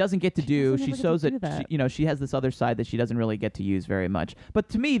of thing she doesn't get to do. She shows that. that, you know, she has this other side that she doesn't really get to use very much. But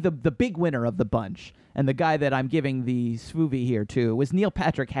to me, the big winner of the bunch, and the guy that I'm giving the swoovy here to, was Neil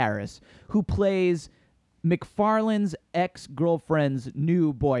Patrick Harris, who plays MacFarlane's ex-girlfriend's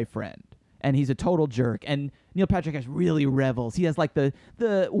new boyfriend. And he's a total jerk. And Neil Patrick Harris really revels. He has like the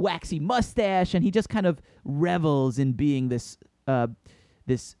waxy mustache, and he just kind of revels in being this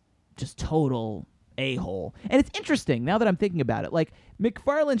just total a-hole. And it's interesting now that I'm thinking about it. Like,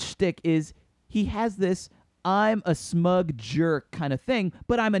 MacFarlane's shtick is he has this I'm a smug jerk kind of thing,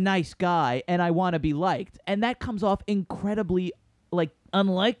 but I'm a nice guy and I want to be liked. And that comes off incredibly like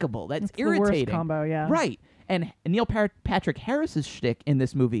unlikable. That's irritating. The worst combo, yeah. Right. And Neil Patrick Harris's shtick in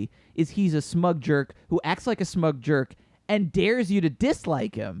this movie is he's a smug jerk who acts like a smug jerk and dares you to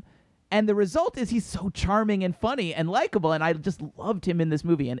dislike him. And the result is he's so charming and funny and likable, and I just loved him in this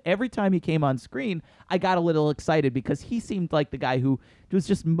movie. And every time he came on screen, I got a little excited because he seemed like the guy who was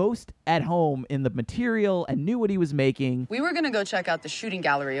just most at home in the material and knew what he was making. We were going to go check out the shooting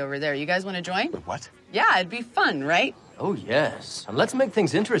gallery over there. You guys want to join? What? Yeah, it'd be fun, right? Oh, yes. And let's make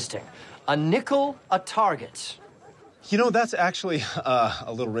things interesting. A nickel a target. You know, that's actually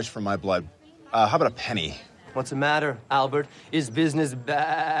a little rich for my blood. How about a penny? What's the matter, Albert? Is business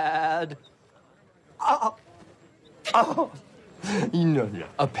bad? Oh. No.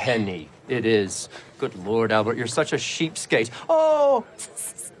 A penny. It is. Good Lord, Albert, you're such a cheapskate. Oh.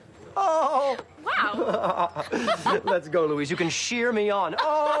 Wow. Let's go, Louise. You can shear me on.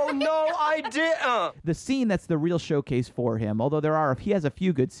 Oh, no, I didn't. The scene that's the real showcase for him, although he has a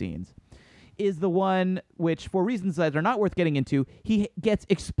few good scenes, is the one which, for reasons that are not worth getting into, he gets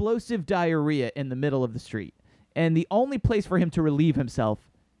explosive diarrhea in the middle of the street. And the only place for him to relieve himself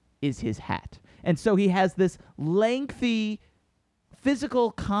is his hat. And so he has this lengthy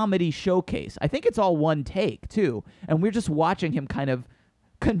physical comedy showcase. I think it's all one take, too. And we're just watching him kind of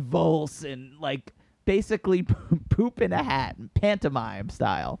convulse and, like, basically poop in a hat, pantomime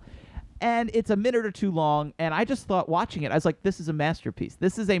style. And it's a minute or two long, and I just thought watching it, I was like, this is a masterpiece.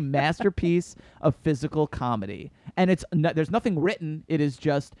 This is a masterpiece of physical comedy. And there's nothing written. It is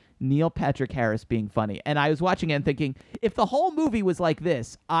just Neil Patrick Harris being funny. And I was watching it and thinking, if the whole movie was like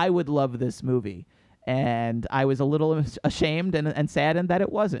this, I would love this movie. And I was a little ashamed and saddened that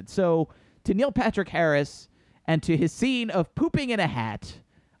it wasn't. So to Neil Patrick Harris and to his scene of pooping in a hat,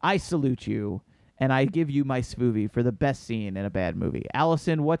 I salute you. And I give you my swoovy for the best scene in a bad movie.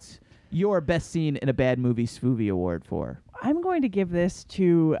 Allison, what's your best scene in a bad movie swoovy award for? I'm going to give this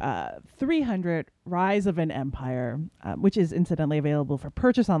to 300 Rise of an Empire, which is incidentally available for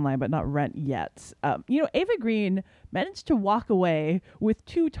purchase online but not rent yet. Ava Green managed to walk away with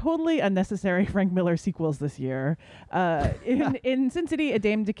 2 totally unnecessary Frank Miller sequels this year. In Sin City, A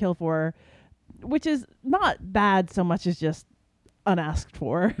Dame to Kill For, which is not bad so much as just unasked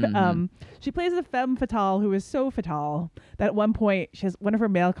for. Mm-hmm. She plays a femme fatale who is so fatale that at one point she has one of her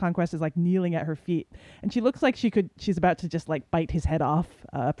male conquests is like kneeling at her feet, and she looks like she's about to just like bite his head off,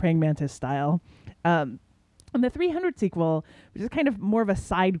 praying mantis style. And the 300 sequel, which is kind of more of a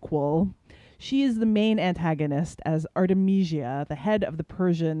sidequel, she is the main antagonist as Artemisia, the head of the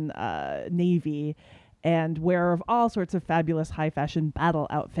Persian navy, and wearer of all sorts of fabulous high fashion battle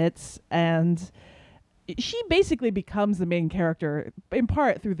outfits. And she basically becomes the main character, in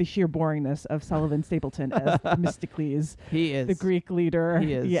part through the sheer boringness of Sullivan Stapleton as Themistocles. He is. The Greek leader.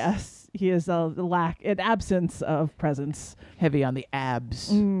 He is. Yes. He is an absence of presence. Heavy on the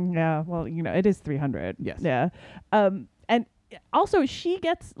abs. Yeah. Well, it is 300. Yes. Yeah. And also she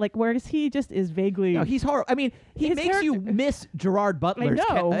gets like, whereas he just is vaguely. No, he's horrible. I mean, he His makes you miss Gerard Butler's.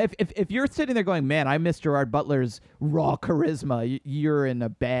 I know. If you're sitting there going, man, I miss Gerard Butler's raw charisma, you're in a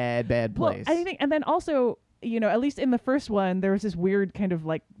bad place. Well, I think, and then also, at least in the first one, there was this weird kind of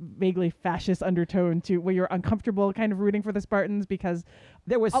like vaguely fascist undertone to where you're uncomfortable kind of rooting for the Spartans because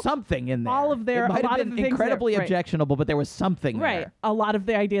there was something in there. All of their, it might a lot have of been the incredibly things objectionable, but there was something right. there. A lot of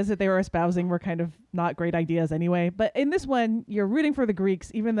the ideas that they were espousing were kind of not great ideas anyway. But in this one, you're rooting for the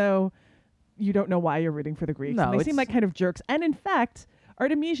Greeks, even though you don't know why you're rooting for the Greeks. No, and they seem like kind of jerks. And in fact,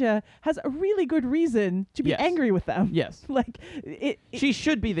 Artemisia has a really good reason to be angry with them. Yes. Like she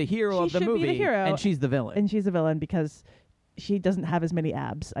should be the hero of the should movie, be the hero, and she's the villain. And she's the villain because she doesn't have as many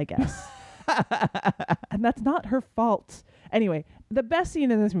abs, I guess. And that's not her fault. Anyway, the best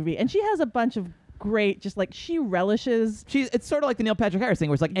scene in this movie, and she has a bunch of great, just like she relishes. It's sort of like the Neil Patrick Harris thing,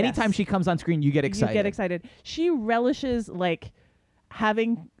 where it's like anytime she comes on screen, you get excited. You get excited. She relishes like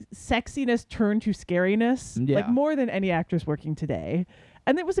having sexiness turn to scariness, like more than any actress working today.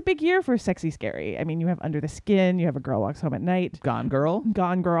 And it was a big year for sexy scary. I mean, you have Under the Skin, you have A Girl Walks Home at Night, Gone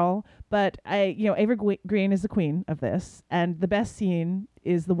Girl. But Ava Green is the queen of this, and the best scene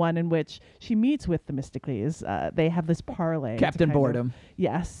is the one in which she meets with Themistocles. They have this parlay. Captain Boredom.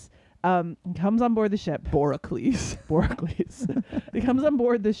 Yes. Comes on board the ship. Borocles. He comes on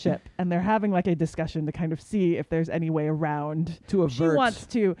board the ship, and they're having like a discussion to kind of see if there's any way around to avert. She wants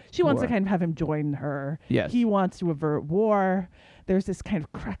to war. kind of have him join her. Yes. He wants to avert war. There's this kind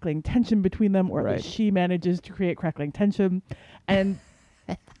of crackling tension between them, or at least she manages to create crackling tension, and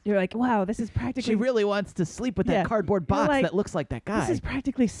you're like, wow, this is practically. She really wants to sleep with that cardboard box that looks like that guy. This is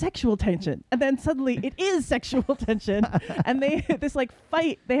practically sexual tension, and then suddenly it is sexual tension, and they this like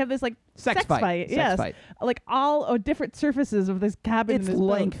fight. They have this like sex fight. Yes, like all different surfaces of this cabin. It's in this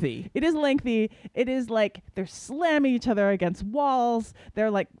lengthy. Boat. It is lengthy. It is like they're slamming each other against walls.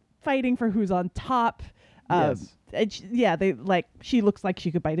 They're like fighting for who's on top. Yes. She looks like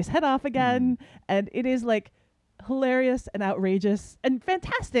she could bite his head off again, and it is like hilarious and outrageous and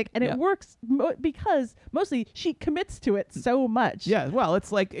fantastic, and it works because mostly she commits to it so much. Yeah, well,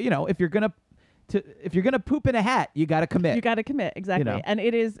 it's like if you're gonna poop in a hat, you got to commit. You got to commit exactly, and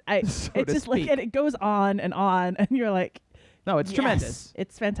it is. It's just like, and it goes on, and you're like, no, it's tremendous.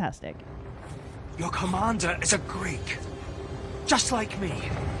 It's fantastic. Your commander is a Greek, just like me.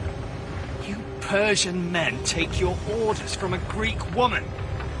 You Persian men take your orders from a Greek woman.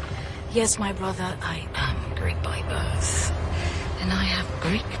 Yes, my brother, I am Greek by birth, and I have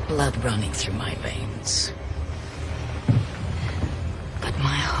Greek blood running through my veins. But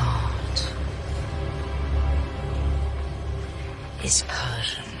my heart is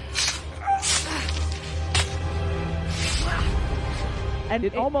Persian. And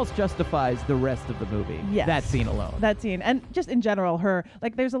it almost justifies the rest of the movie. Yes. That scene alone. That scene. And just in general, her,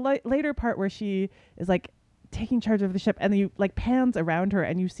 like, there's a later part where she is, like, taking charge of the ship, and you, like, pans around her,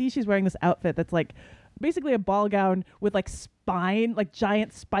 and you see she's wearing this outfit that's, like, basically a ball gown with, like, spine, like,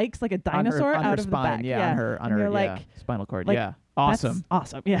 giant spikes, like a dinosaur on her out of spine, the back. Yeah, on her like, spinal cord. Like, yeah. Awesome.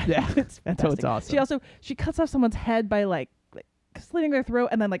 That's awesome. Yeah. It's fantastic. So it's awesome. She cuts off someone's head by, like slitting their throat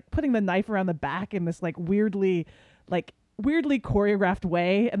and then, like, putting the knife around the back in this, like, weirdly choreographed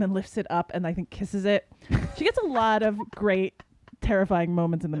way, and then lifts it up and I think kisses it. She gets a lot of great, terrifying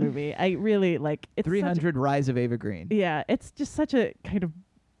moments in the movie. I really like it. 300 Rise of Ava Green. Yeah, it's just such a kind of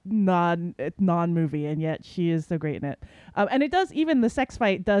non-movie, and yet she is so great in it. And it does, even the sex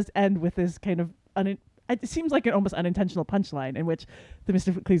fight does end with this kind of it seems like an almost unintentional punchline in which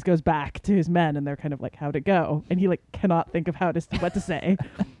Themistocles goes back to his men, and they're kind of like, how'd it go? And he like cannot think of what to say.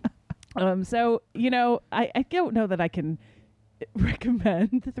 So, I don't know that I can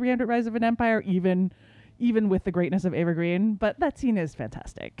recommend the 300 Rise of an Empire, even with the greatness of Ava Green, but that scene is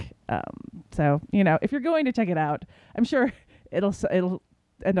fantastic. So, if you're going to check it out, I'm sure it'll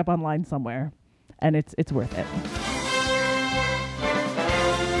end up online somewhere, and it's worth it.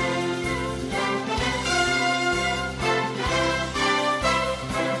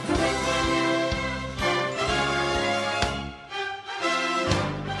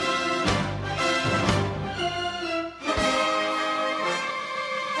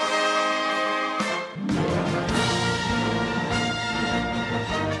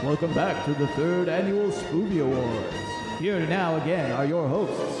 Welcome back to the 3rd Annual Spoovie Awards. Here now again are your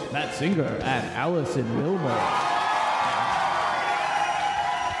hosts, Matt Singer and Allison Wilmore.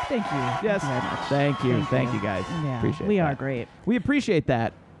 Thank you. Yes. Thank you very much. Thank you guys. Yeah, Appreciate we that. are great. We appreciate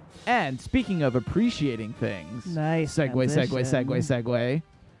that. And speaking of appreciating things, nice segue.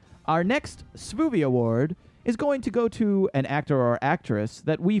 Our next Spoovie Award is going to go to an actor or actress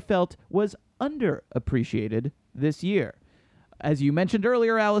that we felt was underappreciated this year. as you mentioned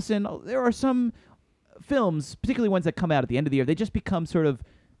earlier, Allison, there are some films, particularly ones that come out at the end of the year, they just become sort of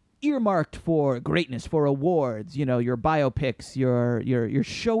earmarked for greatness, for awards, your biopics, your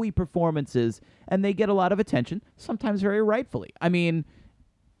showy performances, and they get a lot of attention, sometimes very rightfully. I mean,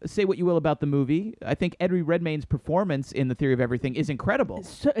 say what you will about the movie, I think Eddie Redmayne's performance in The Theory of Everything is incredible.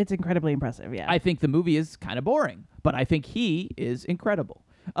 It's incredibly impressive, yeah. I think the movie is kind of boring, but I think he is incredible.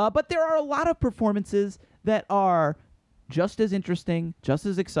 But there are a lot of performances that are just as interesting, just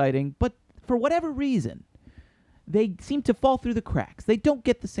as exciting, but for whatever reason, they seem to fall through the cracks. They don't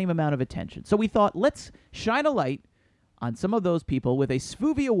get the same amount of attention. So we thought, let's shine a light on some of those people with a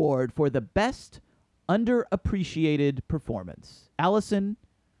SFUVI Award for the best underappreciated performance. Allison,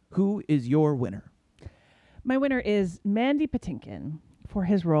 who is your winner? My winner is Mandy Patinkin for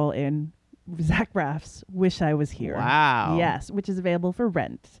his role in Zach Braff's Wish I Was Here. Wow. Yes, which is available for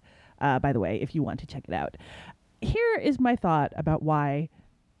rent, by the way, if you want to check it out. Here is my thought about why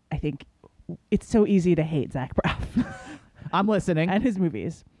I think it's so easy to hate Zach Braff. I'm listening. And his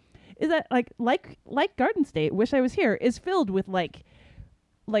movies. Is that like Garden State, Wish I Was Here, is filled with like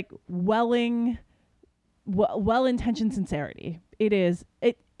welling, well-intentioned sincerity. It is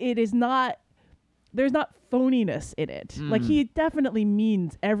not, there's not phoniness in it. Like, he definitely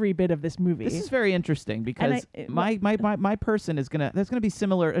means every bit of this movie. This is very interesting because my person is there's gonna be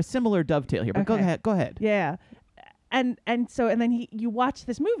a similar dovetail here. But Okay. go ahead. Yeah. And then you watch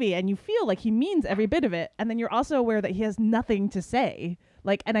this movie and you feel like he means every bit of it, and then you're also aware that he has nothing to say.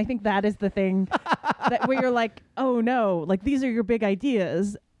 Like, and I think that is the thing that where you're like, oh no, like these are your big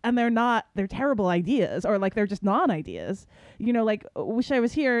ideas, and they're terrible ideas, or like they're just non-ideas. Like Wish I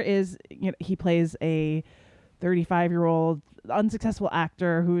Was Here is, he plays a 35-year-old unsuccessful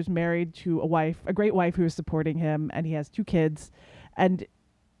actor who's married to a great wife who is supporting him, and he has 2 kids, and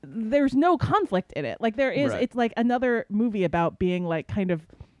there's no conflict in it. Like there is, It's like another movie about being like kind of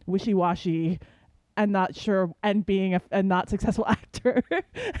wishy-washy and not sure, and being a not successful actor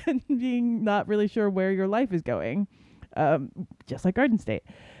and being not really sure where your life is going, just like Garden State.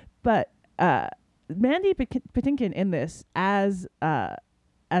 But Mandy Patinkin in this as the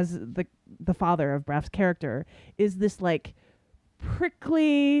father of Braff's character is this like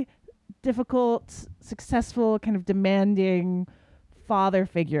prickly, difficult, successful, kind of demanding father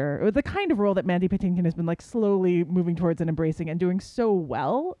figure, or the kind of role that Mandy Patinkin has been like slowly moving towards and embracing and doing so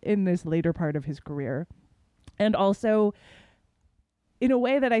well in this later part of his career. And also in a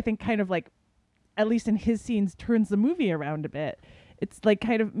way that I think kind of like, at least in his scenes, turns the movie around a bit. It's like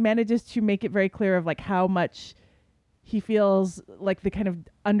kind of manages to make it very clear of like how much he feels like the kind of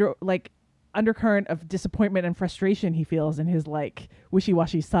undercurrent of disappointment and frustration he feels in his like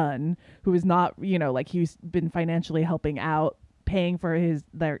wishy-washy son, who is not, like he's been financially helping out, paying for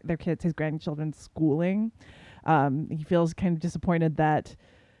their kids, his grandchildren's schooling. He feels kind of disappointed that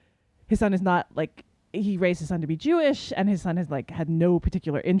his son is not like, he raised his son to be Jewish, and his son has like had no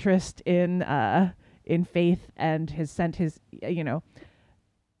particular interest in faith, and has sent his,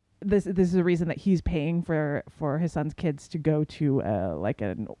 this is the reason that he's paying for his son's kids to go to like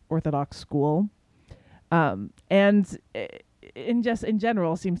an Orthodox school, and in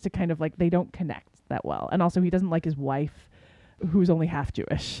general seems to kind of like they don't connect that well. And also he doesn't like his wife, who's only half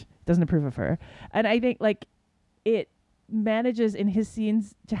Jewish, doesn't approve of her. And I think like it manages in his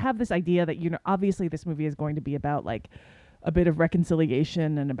scenes to have this idea that, obviously this movie is going to be about like a bit of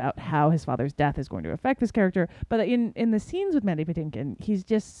reconciliation and about how his father's death is going to affect this character. But in the scenes with Mandy Patinkin, he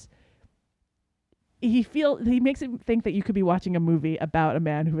makes it think that you could be watching a movie about a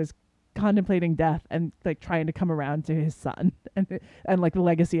man who is contemplating death and like trying to come around to his son and like the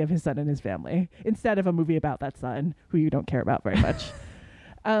legacy of his son and his family, instead of a movie about that son who you don't care about very much.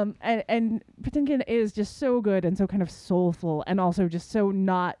 And Patinkin is just so good and so kind of soulful, and also just so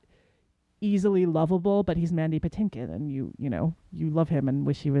not easily lovable, but he's Mandy Patinkin, and you love him and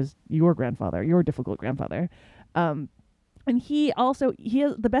wish he was your grandfather, your difficult grandfather. And he has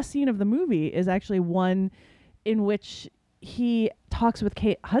the best scene of the movie is actually one in which he talks with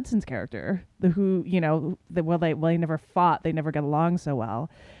Kate Hudson's character, they never fought, they never got along so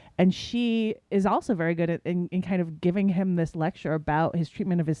well. And she is also very good at in kind of giving him this lecture about his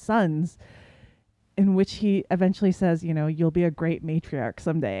treatment of his sons, in which he eventually says, you'll be a great matriarch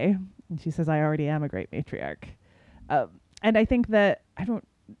someday. And she says, I already am a great matriarch. And I think that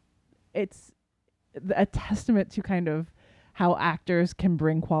it's a testament to kind of how actors can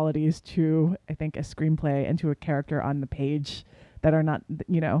bring qualities to, I think, a screenplay and to a character on the page that are not,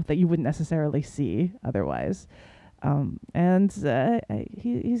 that you wouldn't necessarily see otherwise.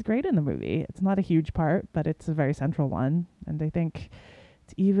 He's great in the movie. It's not a huge part, but it's a very central one. And I think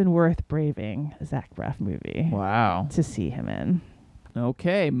it's even worth braving a Zach Braff movie. Wow. To see him in.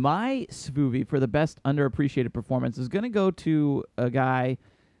 Okay, my SVUVI for the best underappreciated performance is going to go to a guy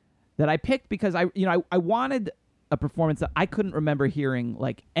that I picked because I wanted a performance that I couldn't remember hearing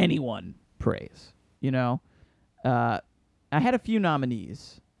like anyone praise. I had a few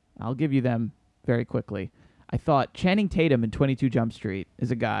nominees. I'll give you them very quickly. I thought Channing Tatum in 22 Jump Street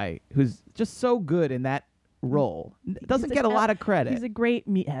is a guy who's just so good in that role. Doesn't get a lot of credit. He's a great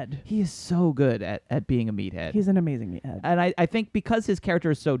meathead. He is so good at being a meathead. He's an amazing meathead. And I think because his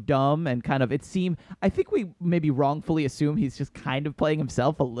character is so dumb and kind of, I think we maybe wrongfully assume he's just kind of playing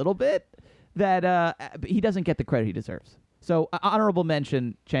himself a little bit, that he doesn't get the credit he deserves. So honorable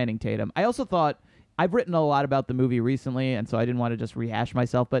mention, Channing Tatum. I also thought, I've written a lot about the movie recently, and so I didn't want to just rehash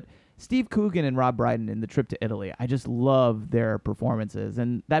myself, but Steve Coogan and Rob Brydon in The Trip to Italy, I just love their performances.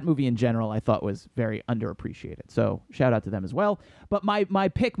 And that movie in general I thought was very underappreciated. So shout out to them as well. But my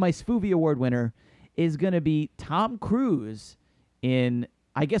pick, my SVUVI Award winner, is going to be Tom Cruise in,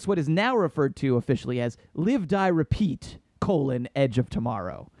 I guess, what is now referred to officially as Live, Die, Repeat, Edge of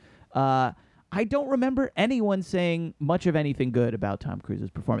Tomorrow. I don't remember anyone saying much of anything good about Tom Cruise's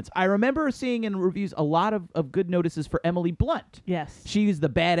performance. I remember seeing in reviews a lot of good notices for Emily Blunt. Yes. She's the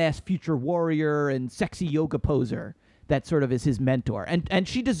badass future warrior and sexy yoga poser that sort of is his mentor. And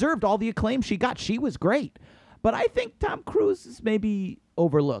she deserved all the acclaim she got. She was great. But I think Tom Cruise is maybe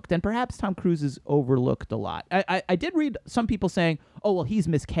overlooked, and perhaps Tom Cruise is overlooked a lot. I did read some people saying, oh, well, he's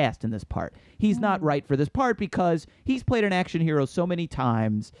miscast in this part. He's not right for this part because he's played an action hero so many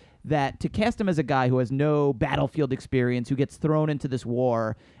times that to cast him as a guy who has no battlefield experience, who gets thrown into this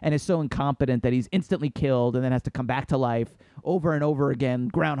war and is so incompetent that he's instantly killed and then has to come back to life over and over again,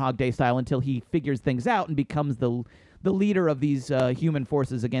 Groundhog Day style, until he figures things out and becomes the leader of these human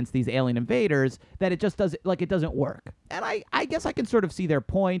forces against these alien invaders, that it just doesn't work. And I guess I can sort of see their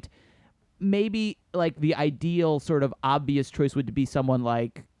point. Maybe like the ideal sort of obvious choice would be someone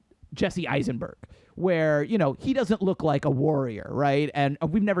like Jesse Eisenberg, where, he doesn't look like a warrior, right? And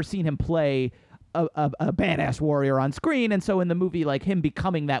we've never seen him play a badass warrior on screen, and so in the movie, like, him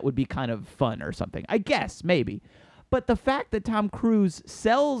becoming that would be kind of fun or something. I guess, maybe. But the fact that Tom Cruise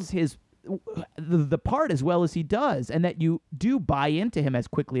sells the part as well as he does, and that you do buy into him as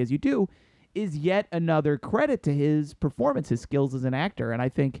quickly as you do, is yet another credit to his performance, his skills as an actor. And I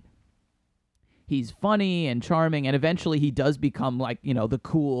think he's funny and charming, and eventually he does become like, the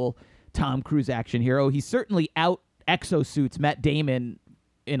cool Tom Cruise action hero. He certainly out exosuits Matt Damon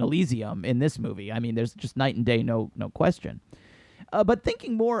in Elysium in this movie. I mean, there's just night and day, no question. But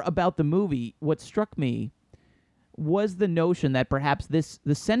thinking more about the movie, what struck me was the notion that perhaps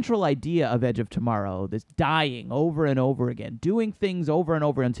the central idea of Edge of Tomorrow, this dying over and over again, doing things over and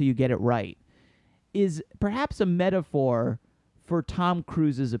over until you get it right, is perhaps a metaphor for Tom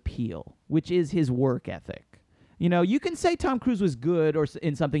Cruise's appeal, which is his work ethic. You can say Tom Cruise was good or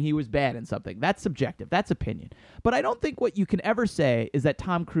in something, he was bad in something. That's subjective. That's opinion. But I don't think what you can ever say is that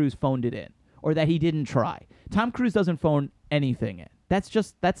Tom Cruise phoned it in or that he didn't try. Tom Cruise doesn't phone anything in.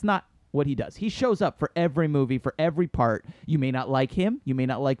 That's not what he does. He shows up for every movie, for every part. You may not like him. You may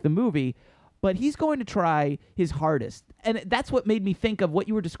not like the movie. But he's going to try his hardest. And that's what made me think of what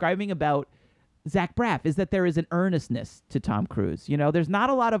you were describing about Zach Braff, is that there is an earnestness to Tom Cruise. There's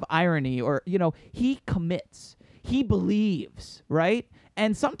not a lot of irony or, he commits. He believes, right?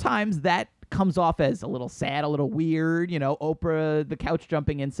 And sometimes that comes off as a little sad, a little weird, Oprah, the couch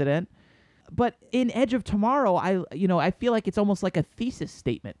jumping incident. But in Edge of Tomorrow, I feel like it's almost like a thesis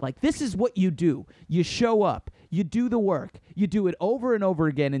statement. Like, this is what you do. You show up. You do the work. You do it over and over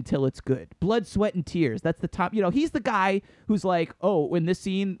again until it's good. Blood, sweat, and tears. That's the top. He's the guy who's like, oh, in this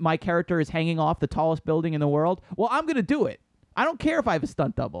scene, my character is hanging off the tallest building in the world. Well, I'm going to do it. I don't care if I have a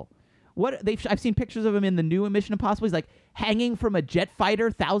stunt double. I've seen pictures of him in the new Mission Impossible. He's like hanging from a jet fighter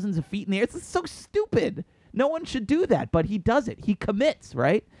thousands of feet in the air. It's so stupid. No one should do that, but he does it. He commits,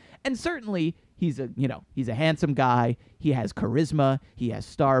 right? And certainly he's a handsome guy. He has charisma. He has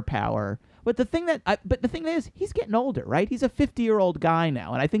star power. But the thing is, he's getting older, right? He's a 50-year-old guy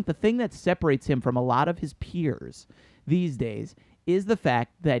now, and I think the thing that separates him from a lot of his peers these days is the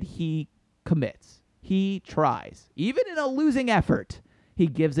fact that he commits. He tries, even in a losing effort. He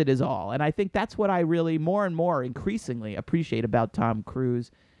gives it his all. And I think that's what I really more and more increasingly appreciate about Tom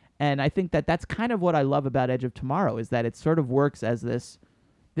Cruise. And I think that that's kind of what I love about Edge of Tomorrow, is that it sort of works as this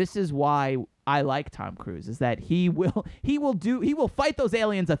is why I like Tom Cruise, is that he will fight those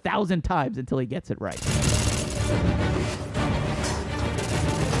aliens 1,000 times until he gets it right.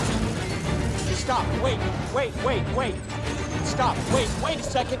 Stop. Wait. Stop.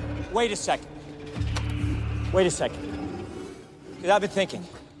 Wait a second. 'Cause I've been thinking.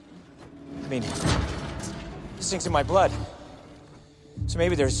 I mean, this thing's in my blood. So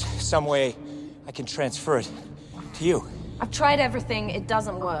maybe there's some way I can transfer it to you. I've tried everything. It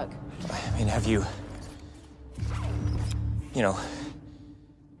doesn't work. I mean, have you... You know...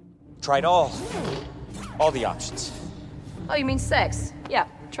 tried all the options? Oh, you mean sex? Yeah,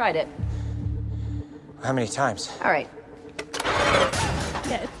 tried it. How many times? All right.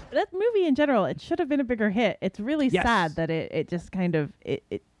 Yeah, that movie in general, it should have been a bigger hit. It's really Yes. sad that it just kind of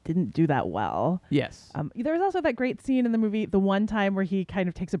it didn't do that well. Yes. There was also that great scene in the movie, the one time where he kind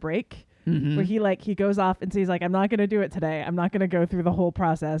of takes a break, Mhm. where he goes off and says like, I'm not going to do it today. I'm not going to go through the whole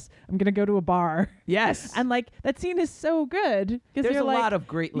process. I'm going to go to a bar. Yes. And like that scene is so good. 'Cause There's you're a like, lot of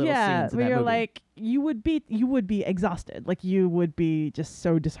great little yeah, scenes in where that you're movie. like, you would be exhausted. Like you would be just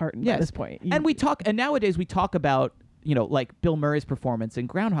so disheartened at this point. And nowadays we talk about, like Bill Murray's performance in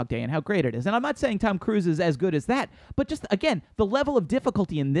Groundhog Day and how great it is. And I'm not saying Tom Cruise is as good as that, but just, again, the level of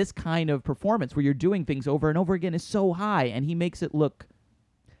difficulty in this kind of performance where you're doing things over and over again is so high, and he makes it look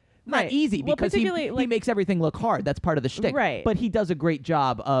not Right. easy Well, because he particularly, makes everything look hard. That's part of the shtick. Right. But he does a great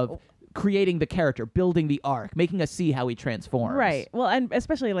job of creating the character, building the arc, making us see how he transforms. Right. Well, and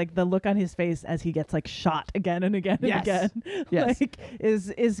especially like the look on his face as he gets like shot again and again Yes. and again, Yes. like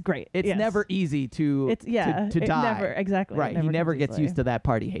is great. It's Yes. never easy to It's yeah. to it die. Never exactly. Right. It He never comes gets easily. used to that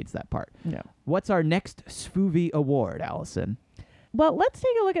part. He hates that part. Yeah. What's our next SFUVI award, Allison? Well, let's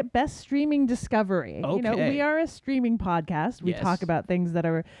take a look at Best Streaming Discovery. Okay. We are a streaming podcast. We Yes. talk about things that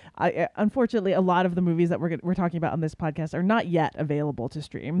are, unfortunately, a lot of the movies that we're talking about on this podcast are not yet available to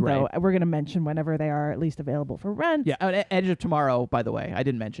stream. Right. Though we're going to mention whenever they are at least available for rent. Yeah, Edge of Tomorrow, by the way, I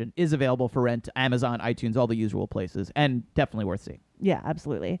didn't mention, is available for rent, Amazon, iTunes, all the usual places, and definitely worth seeing. Yeah,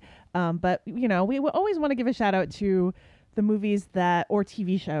 absolutely. But we always want to give a shout out to the movies or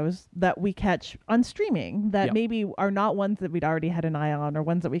TV shows that we catch on streaming that Yep. maybe are not ones that we'd already had an eye on or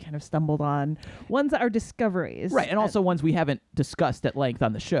ones that we kind of stumbled on, ones that are discoveries. Right, and also ones we haven't discussed at length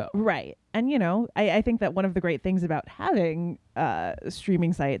on the show. Right. And, I think that one of the great things about having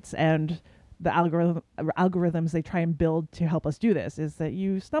streaming sites and the algorithms they try and build to help us do this is that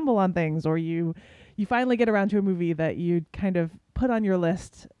you stumble on things or you finally get around to a movie that you kind of put on your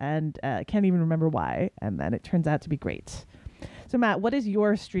list and can't even remember why, and then it turns out to be great. So, Matt, what is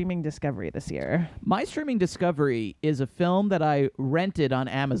your streaming discovery this year? My streaming discovery is a film that I rented on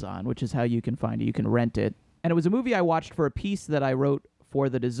Amazon, which is how you can find it. You can rent it. And it was a movie I watched for a piece that I wrote for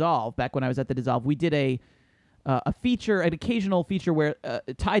The Dissolve. Back when I was at The Dissolve, we did an occasional feature where,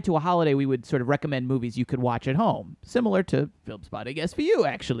 tied to a holiday, we would sort of recommend movies you could watch at home, similar to Film Spotting SVU,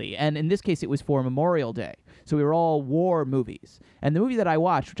 actually. And in this case, it was for Memorial Day. So we were all war movies. And the movie that I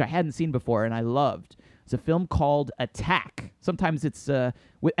watched, which I hadn't seen before and I loved, is a film called Attack. Sometimes it's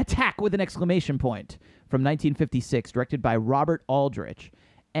Attack with an exclamation point, from 1956, directed by Robert Aldrich.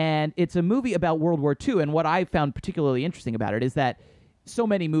 And it's a movie about World War II. And what I found particularly interesting about it is that so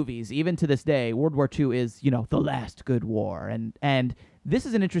many movies, even to this day, World War II is, the last good war. And this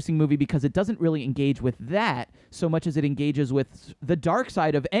is an interesting movie because it doesn't really engage with that so much as it engages with the dark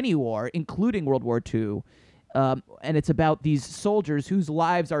side of any war, including World War II. And it's about these soldiers whose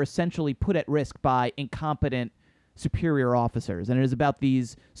lives are essentially put at risk by incompetent superior officers. And it is about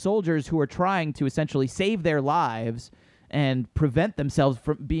these soldiers who are trying to essentially save their lives and prevent themselves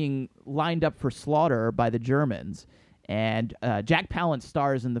from being lined up for slaughter by the Germans. And Jack Palance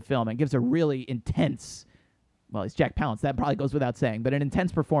stars in the film and gives a really intense, well, he's Jack Palance, that probably goes without saying, but an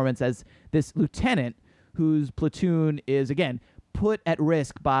intense performance as this lieutenant whose platoon is, again, put at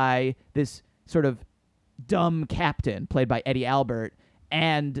risk by this sort of dumb captain played by Eddie Albert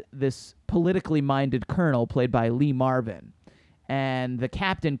and this politically minded colonel played by Lee Marvin. And the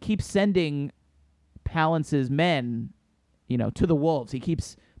captain keeps sending Palance's men, to the wolves. He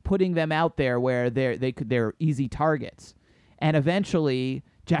keeps putting them out there where they're easy targets. And eventually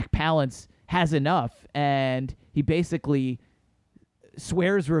Jack Palance has enough and he basically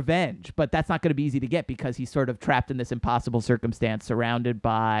swears revenge, but that's not going to be easy to get because he's sort of trapped in this impossible circumstance, surrounded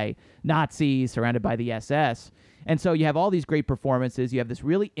by Nazis, surrounded by the SS. And so you have all these great performances. You have this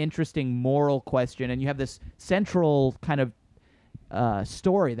really interesting moral question, and you have this central kind of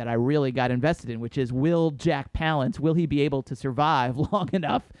story that I really got invested in, which is, will Jack Palance, will he be able to survive long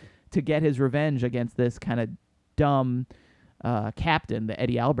enough to get his revenge against this kind of dumb captain, the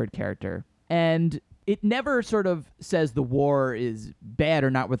Eddie Albert character? And it never sort of says the war is bad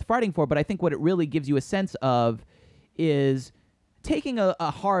or not worth fighting for, but I think what it really gives you a sense of is taking a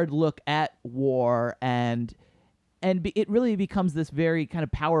hard look at war, and it really becomes this very kind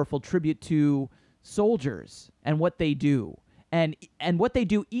of powerful tribute to soldiers and what they do. And what they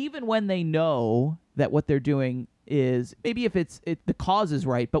do even when they know that what they're doing is maybe if the cause is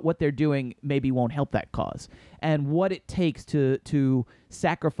right, but what they're doing maybe won't help that cause, and what it takes to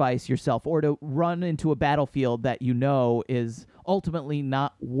sacrifice yourself or to run into a battlefield that you know is ultimately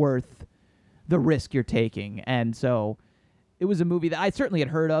not worth the risk you're taking. And so it was a movie that I certainly had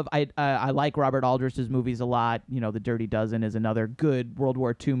heard of. I like Robert Aldrich's movies a lot. You know, The Dirty Dozen is another good World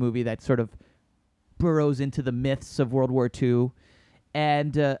War II movie that sort of burrows into the myths of World War II.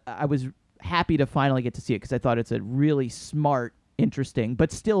 And I was happy to finally get to see it because I thought it's a really smart, interesting,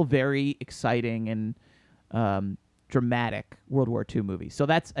 but still very exciting and dramatic World War II movie. So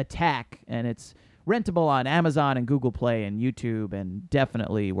that's Attack, and it's rentable on Amazon and Google Play and YouTube, and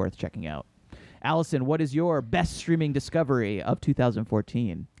definitely worth checking out. Allison, what is your best streaming discovery of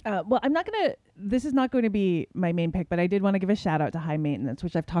 2014? Well, this is not going to be my main pick, but I did want to give a shout out to High Maintenance,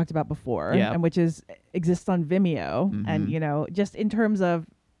 which I've talked about before, and which exists on Vimeo. Mm-hmm. And, just in terms of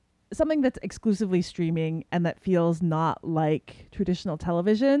something that's exclusively streaming and that feels not like traditional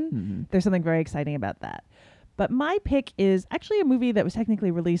television, there's something very exciting about that. But my pick is actually a movie that was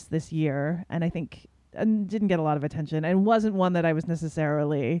technically released this year, and I think didn't get a lot of attention, and wasn't one that I was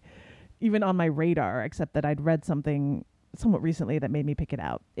necessarily even on my radar, except that I'd read something somewhat recently that made me pick it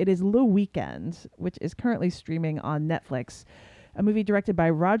out. It is Le Weekend, which is currently streaming on Netflix, a movie directed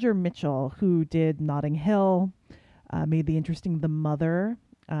by Roger Mitchell, who did Notting Hill, made the interesting The Mother,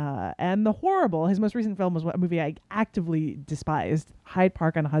 and The Horrible. His most recent film was a movie I actively despised, Hyde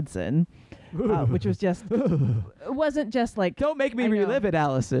Park on Hudson, which was just, it wasn't just like... Don't make me relive it,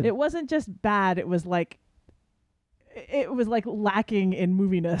 Allison. It wasn't just bad, it was like lacking in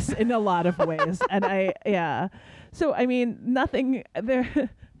moviness in a lot of ways. And so I mean, nothing there,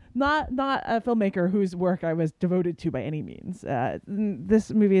 not a filmmaker whose work I was devoted to by any means.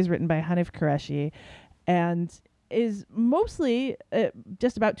 This movie is written by Hanif Qureshi and is mostly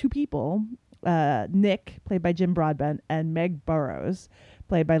just about two people, Nick, played by Jim Broadbent, and Meg Burrows,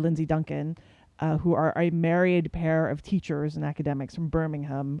 played by Lindsay Duncan, who are a married pair of teachers and academics from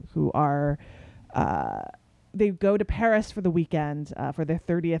Birmingham who are... they go to Paris for the weekend for their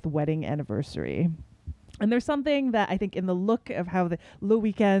 30th wedding anniversary. And there's something that I think in the look of how the Le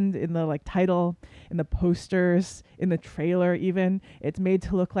Weekend, in the title, in the posters, in the trailer even, it's made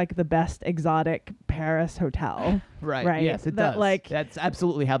to look like the best exotic Paris hotel. Right. Yes, it does. That's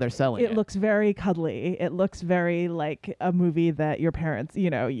absolutely how they're selling it. It looks very cuddly. It looks very like a movie that your parents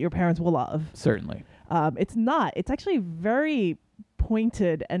will love. Certainly. It's not. It's actually very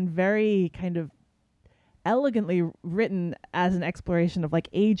pointed and very kind of elegantly written as an exploration of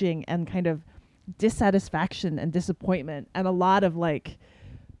aging and kind of dissatisfaction and disappointment, and a lot of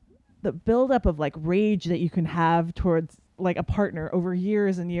the buildup of rage that you can have towards a partner over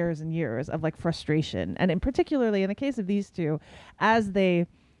years and years and years of frustration. And in particularly in the case of these two, as they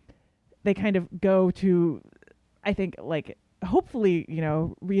kind of go to, I think, hopefully,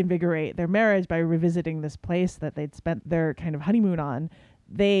 reinvigorate their marriage by revisiting this place that they'd spent their kind of honeymoon on,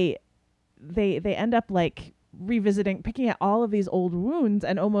 they end up revisiting, picking at all of these old wounds,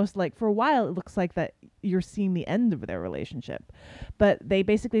 and almost for a while it looks like that you're seeing the end of their relationship. But they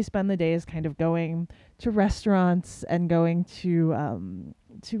basically spend the days kind of going to restaurants and going to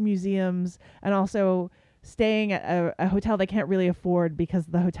museums, and also staying at a hotel they can't really afford because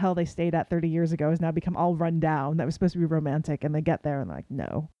the hotel they stayed at 30 years ago has now become all run down. That was supposed to be romantic, and they get there and they're like,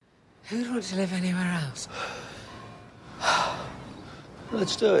 no. Who'd want to live anywhere else?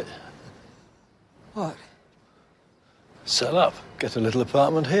 Let's do it. What? Sell up. Get a little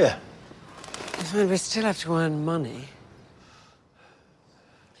apartment here. We still have to earn money.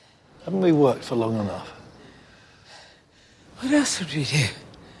 Haven't we worked for long enough? What else would we do?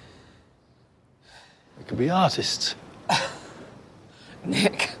 We could be artists.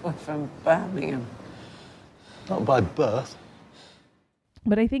 Nick, we're from Birmingham. Not by birth.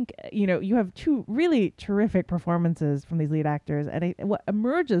 But I think, you have two really terrific performances from these lead actors. And what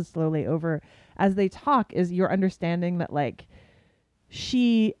emerges slowly over as they talk is your understanding that,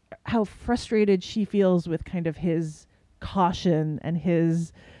 how frustrated she feels with kind of his caution and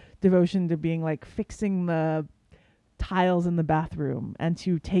his devotion to being fixing the tiles in the bathroom, and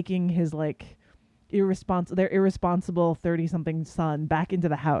to taking his their irresponsible 30-something son back into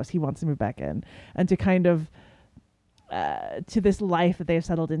the house he wants to move back in, and to kind of to this life that they've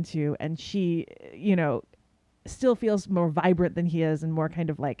settled into. And she, still feels more vibrant than he is, and more kind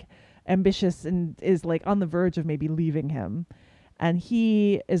of ambitious, and is on the verge of maybe leaving him. And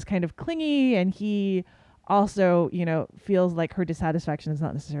he is kind of clingy, and he also, feels like her dissatisfaction is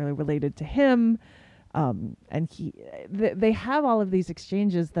not necessarily related to him. And they have all of these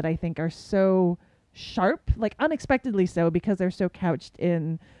exchanges that I think are so sharp, unexpectedly so, because they're so couched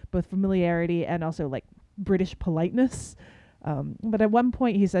in both familiarity and also British politeness. But at one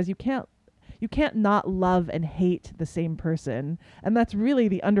point he says you can't not love and hate the same person, and that's really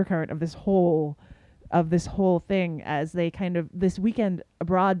the undercurrent of this whole thing, as they kind of, this weekend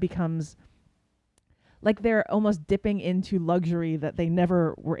abroad becomes like they're almost dipping into luxury that they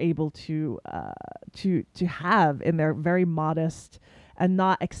never were able to have in their very modest and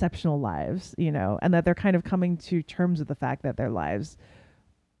not exceptional lives, and that they're kind of coming to terms with the fact that their lives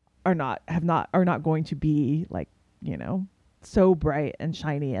are not going to be like, so bright and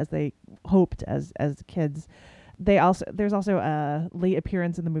shiny as they hoped as kids. There's also a late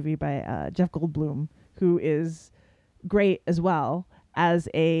appearance in the movie by Jeff Goldblum, who is great as well, as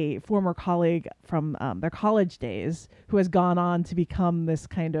a former colleague from their college days, who has gone on to become this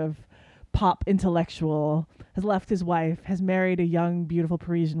kind of pop intellectual, has left his wife, has married a young, beautiful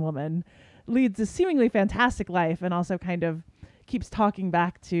Parisian woman, leads a seemingly fantastic life, and also kind of keeps talking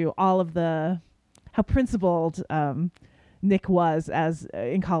back to all of how principled Nick was as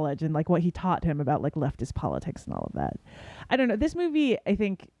in college, and like what he taught him about like leftist politics and all of that. I don't know. This movie, I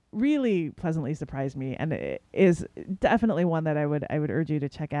think, really pleasantly surprised me, and it is definitely one that I would urge you to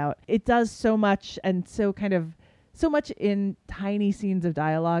check out. It does so much, and so much in tiny scenes of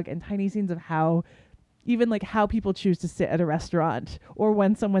dialogue and tiny scenes of how people choose to sit at a restaurant, or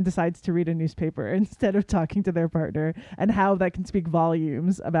when someone decides to read a newspaper instead of talking to their partner, and how that can speak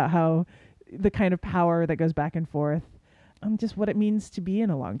volumes about how the kind of power that goes back and forth, just what it means to be in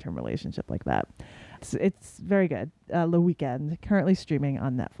a long-term relationship like that. It's very good. Le Weekend, currently streaming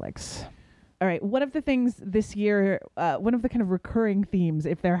on Netflix. All right, one of the things this year, one of the kind of recurring themes,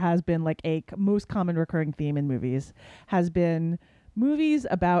 if there has been like a most common recurring theme in movies, has been movies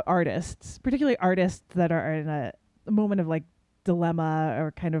about artists, particularly artists that are in a moment of like dilemma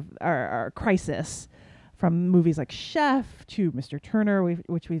or kind of or crisis. From movies like Chef to Mr. Turner,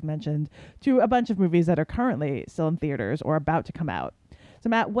 which we've mentioned, to a bunch of movies that are currently still in theaters or about to come out. So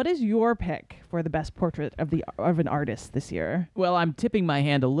Matt, what is your pick for the best portrait of an artist this year? Well, I'm tipping my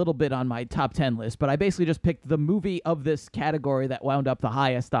hand a little bit on my top 10 list, but I basically just picked the movie of this category that wound up the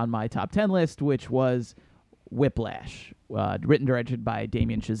highest on my top 10 list, which was Whiplash, written and directed by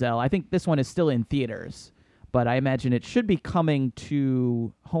Damien Chazelle. I think this one is still in theaters, but I imagine it should be coming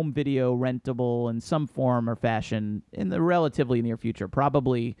to home video rentable in some form or fashion in the relatively near future.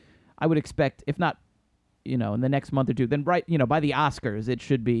 Probably, I would expect, if not, in the next month or two, then by the Oscars, it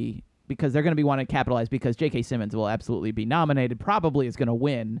should be, because they're going to be wanting to capitalize, because J.K. Simmons will absolutely be nominated, probably is going to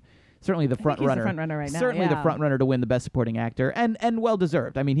win. Certainly the front runner. He's the front runner right now. Certainly the front runner to win the Best Supporting Actor, and well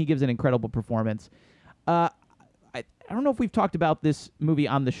deserved. I mean, he gives an incredible performance. I don't know if we've talked about this movie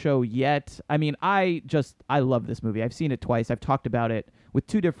on the show yet. I mean, I love this movie. I've seen it twice. I've talked about it with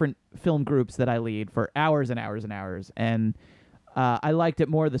two different film groups that I lead for hours and hours and hours. And I liked it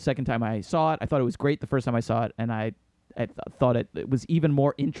more the second time I saw it. I thought it was great the first time I saw it, and I thought it was even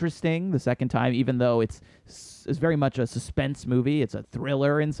more interesting the second time, even though it's very much a suspense movie. It's a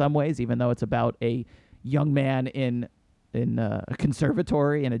thriller in some ways, even though it's about a young man in a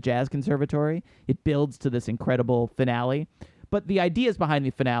conservatory, in a jazz conservatory. It builds to this incredible finale. But the ideas behind the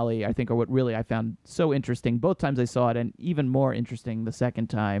finale, I think, are what really I found so interesting both times I saw it, and even more interesting the second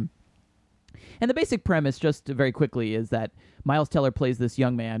time. And the basic premise, just very quickly, is that Miles Teller plays this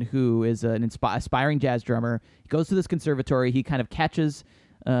young man who is an aspiring jazz drummer. He goes to this conservatory. He kind of catches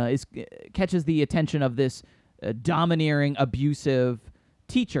the attention of this domineering, abusive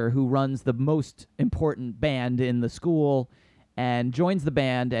teacher who runs the most important band in the school, and joins the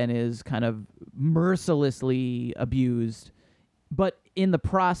band and is kind of mercilessly abused, but in the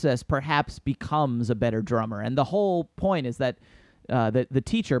process perhaps becomes a better drummer. And the whole point is that the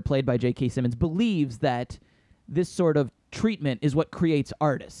teacher, played by J.K. Simmons, believes that this sort of treatment is what creates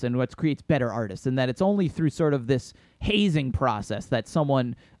artists and what creates better artists, and that it's only through sort of this hazing process that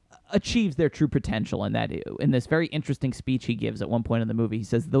someone achieves their true potential. And that in this very interesting speech he gives at one point in the movie, he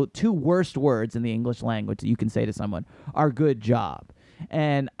says the two worst words in the English language that you can say to someone are "good job."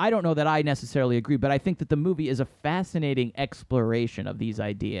 And I don't know that I necessarily agree, but I think that the movie is a fascinating exploration of these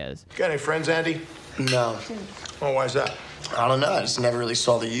ideas. Got any friends, Andy? No. Oh, why's that? I don't know. I just never really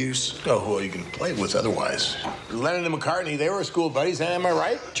saw the use. Oh, who you can play with otherwise? Lennon and McCartney, they were school buddies, am I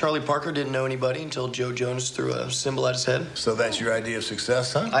right? Charlie Parker didn't know anybody until Joe Jonas threw a cymbal at his head. So that's your idea of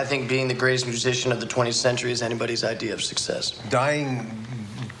success, huh? I think being the greatest musician of the 20th century is anybody's idea of success. Dying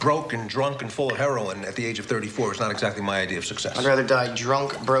broke and drunk and full of heroin at the age of 34 is not exactly my idea of success. I'd rather die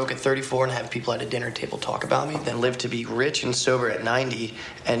drunk, broke at 34 and have people at a dinner table talk about me than live to be rich and sober at 90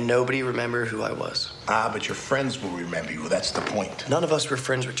 and nobody remember who I was. But your friends will remember you. That's the point. None of us were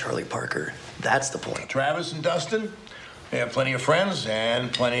friends with Charlie Parker. That's the point. Travis and Dustin? They have plenty of friends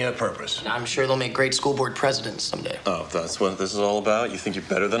and plenty of purpose. I'm sure they'll make great school board presidents someday. Oh, that's what this is all about? You think you're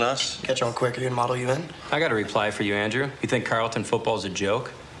better than us? Catch on quick, I can model you in. I got a reply for you, Andrew. You think Carleton football's a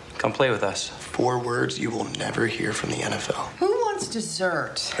joke? Come play with us. 4 words you will never hear from the NFL. Who wants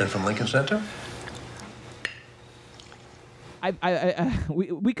dessert? And from Lincoln Center?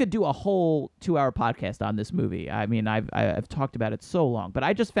 We could do a whole 2-hour podcast on this movie. I mean, I've talked about it so long, but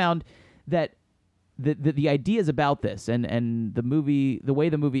I just found that the ideas about this and the movie, the way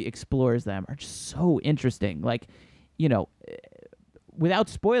the movie explores them, are just so interesting. Like, you know, without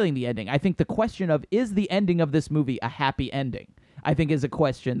spoiling the ending, I think the question of, is the ending of this movie a happy ending, I think is a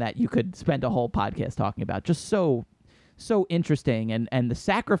question that you could spend a whole podcast talking about. Just so interesting, and the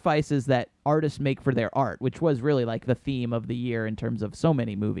sacrifices that artists make for their art, which was really like the theme of the year in terms of so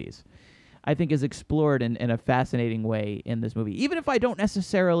many movies, I think is explored in a fascinating way in this movie. Even if I don't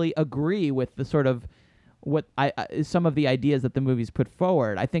necessarily agree with the sort of what some of the ideas that the movies put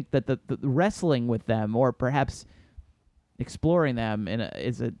forward, I think that the wrestling with them, or perhaps exploring them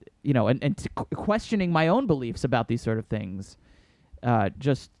questioning my own beliefs about these sort of things,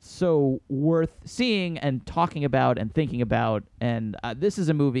 just so worth seeing and talking about and thinking about. And this is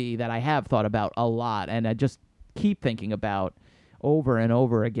a movie that I have thought about a lot, and I just keep thinking about over and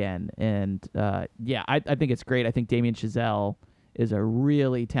over again. And I think it's great. I think Damien Chazelle is a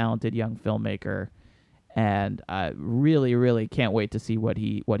really talented young filmmaker, and I really, really can't wait to see what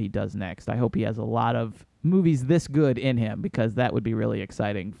he does next. I hope he has a lot of movies this good in him, because that would be really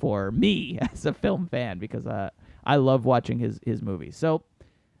exciting for me as a film fan, because I love watching his movies. So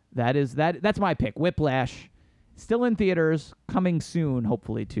that's my pick. Whiplash, still in theaters, coming soon,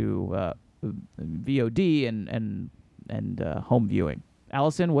 hopefully to VOD and home viewing.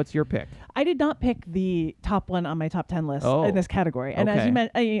 Allison, what's your pick? I did not pick the top one on my top 10 list in this category. And as you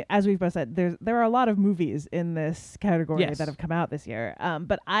meant, as we've both said, there are a lot of movies in this category that have come out this year.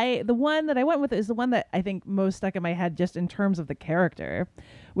 But the one that I went with is the one that I think most stuck in my head just in terms of the character,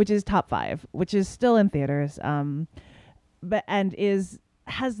 which is Top 5, which is still in theaters,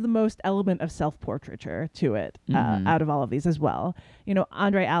 has the most element of self-portraiture to it out of all of these as well. You know,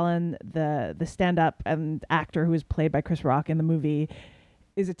 Andre Allen, the stand-up and actor who is played by Chris Rock in the movie,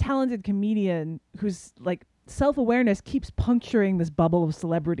 is a talented comedian whose like self-awareness keeps puncturing this bubble of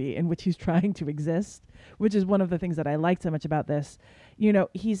celebrity in which he's trying to exist, which is one of the things that I liked so much about this. You know,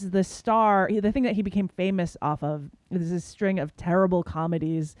 he's the star. The thing that he became famous off of is this string of terrible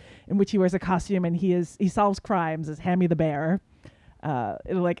comedies in which he wears a costume and he solves crimes as Hammy the Bear.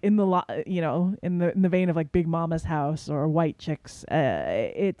 Like in the vein of like Big Mama's House or White Chicks.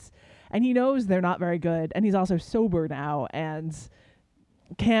 And he knows they're not very good, and he's also sober now and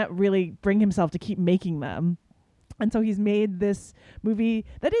can't really bring himself to keep making them. And so he's made this movie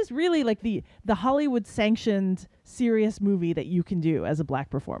that is really like the Hollywood sanctioned serious movie that you can do as a black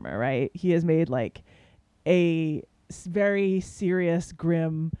performer, right? He has made like a very serious,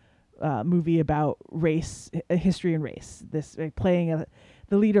 grim movie about race, history and race. This playing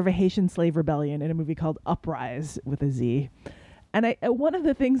the leader of a Haitian slave rebellion in a movie called Uprise with a Z. And one of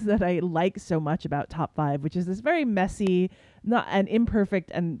the things that I like so much about Top 5, which is this very messy, not an imperfect,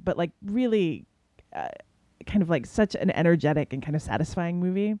 but like really kind of like such an energetic and kind of satisfying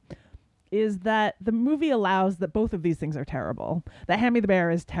movie, is that the movie allows that both of these things are terrible. That Hammy the Bear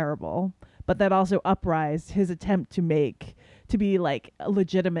is terrible, but that also Uprise, his attempt to be like a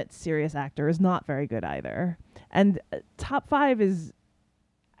legitimate serious actor, is not very good either. And Top 5 is,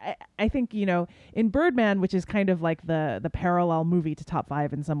 I think, you know, in Birdman, which is kind of like the parallel movie to Top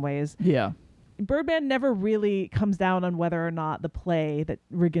 5 in some ways. Yeah. Birdman never really comes down on whether or not the play that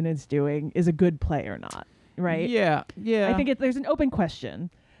Riggin is doing is a good play or not, right? Yeah. I think there's an open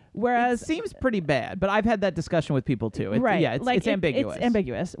question. Whereas it seems pretty bad, but I've had that discussion with people too. Right. Yeah, it's ambiguous. It's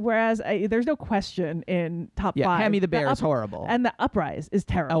ambiguous. Whereas there's no question in Top 5. Hammy the Bear is horrible. And the Uprise is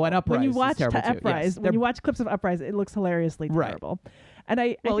terrible. Oh, and Uprise when you watch is terrible too. Uprise, Yes. when you watch clips of Uprise, it looks hilariously terrible.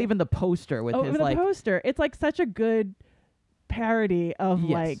 And even the poster with his like poster, it's like such a good parody of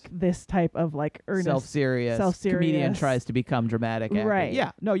like this type of like earnest, self-serious comedian tries to become dramatic actor. Right.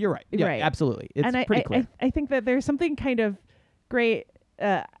 Yeah. No, you're right. Yeah, right. Absolutely. It's pretty clear. I think that there's something kind of great.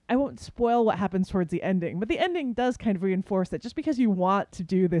 I won't spoil what happens towards the ending, but the ending does kind of reinforce that just because you want to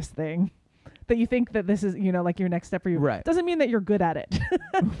do this thing, that you think that this is, you know, like your next step for you, doesn't mean that you're good at it.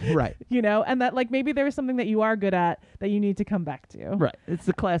 Right. You know, and that like maybe there's something that you are good at that you need to come back to. Right. It's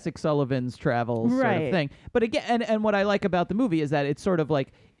the classic Sullivan's Travels sort of thing. But again, and what I like about the movie is that it's sort of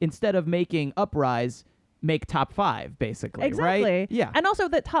like, instead of making Uprise make top 5, basically, Exactly. right? Yeah. And also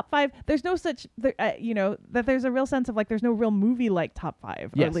that top 5, there's no such, that there's a real sense of like there's no real movie like top 5, or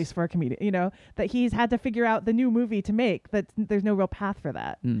Yes. at least for a comedian, that he's had to figure out the new movie to make, that there's no real path for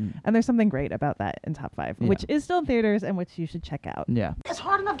that. And there's something great about that in top 5, which is still in theaters and which you should check out. Yeah. It's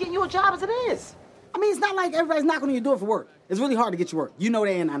hard enough getting you a job as it is. I mean, it's not like everybody's knocking on your door for work. It's really hard to get you work. You know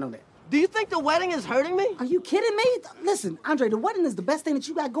that and I know that. Do you think the wedding is hurting me? Are you kidding me? Listen, Andre, the wedding is the best thing that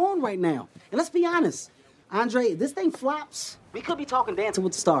you got going right now. And let's be honest, Andre, if this thing flops, we could be talking Dancing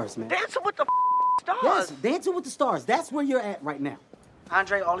with the Stars, man. Dancing with the stars? Yes, Dancing with the Stars. That's where you're at right now.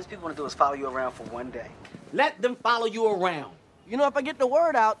 Andre, all these people want to do is follow you around for one day. Let them follow you around. You know, if I get the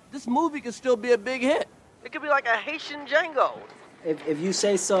word out, this movie could still be a big hit. It could be like a Haitian Django. If you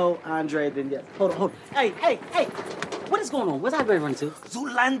say so, Andre, then yeah. Hold on. Hey. What is going on? What's everybody running to?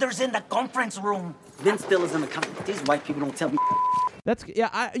 Zoolander's in the conference room. Ben Stiller's in the conference. These white people don't tell me. That's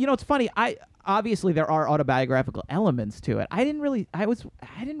it's funny. Obviously there are autobiographical elements to it. I didn't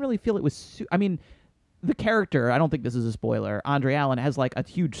really feel it was. I mean, the character. I don't think this is a spoiler. Andre Allen has like a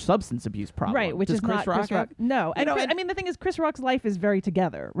huge substance abuse problem. Right, which Does is Chris not Rock Chris Rock. have? No, and I mean the thing is, Chris Rock's life is very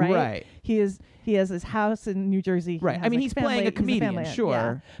together, right? Right. He has his house in New Jersey. Right. I mean, he's playing a comedian, sure.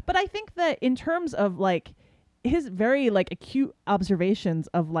 Yeah. But I think that in terms of like his very like acute observations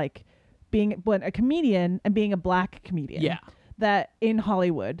of like being a comedian and being a black comedian. Yeah. That in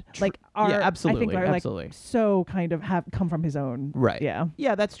Hollywood, like are absolutely, I think are absolutely. like so kind of have come from his own. Right. Yeah.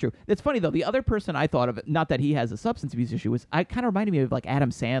 Yeah, that's true. It's funny though. The other person I thought of, not that he has a substance abuse issue, was I kind of reminded me of like Adam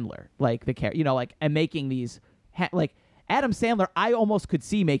Sandler, like the character, like and making these like Adam Sandler. I almost could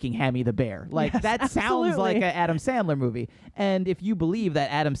see making Hammy the Bear. Like Yes, that sounds absolutely. like an Adam Sandler movie. And if you believe that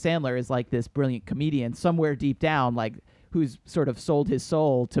Adam Sandler is like this brilliant comedian somewhere deep down, like who's sort of sold his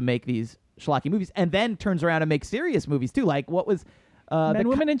soul to make these schlocky movies, and then turns around and makes serious movies too, like what was. Men,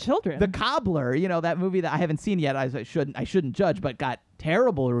 Women, and Children. The Cobbler, that movie that I haven't seen yet. I shouldn't judge, but got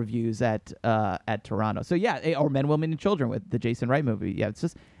terrible reviews at Toronto. So yeah, or Men, Women, and Children with the Jason Wright movie. Yeah,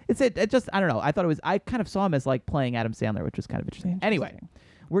 it just I don't know. I thought it was. I kind of saw him as like playing Adam Sandler, which was kind of interesting. Anyway,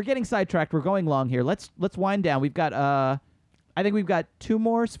 we're getting sidetracked. We're going long here. Let's wind down. We've got I think we've got 2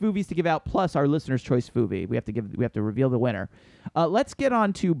 more Spoovies to give out, plus our listener's choice Spoovie. We have to reveal the winner. Let's get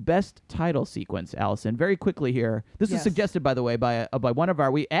on to best title sequence, Allison. Very quickly here. This was suggested, by the way, by one of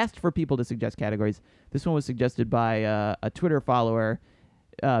our. We asked for people to suggest categories. This one was suggested by a Twitter follower,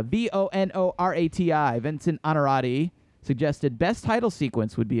 VONORATI, Vincent Honorati, suggested best title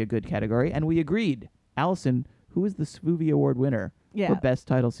sequence would be a good category, and we agreed. Allison, who is the Spoovie Award winner for best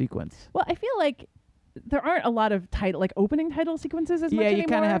title sequence? Well, I feel like there aren't a lot of opening title sequences as much anymore. Yeah, you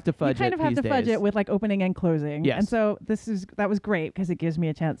kind of have to fudge it. You kind of have to fudge it with like opening and closing. Yes. And so that was great because it gives me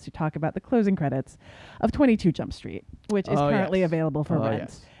a chance to talk about the closing credits of 22 Jump Street, which is currently available for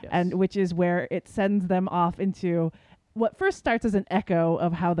rent, and which is where it sends them off into what first starts as an echo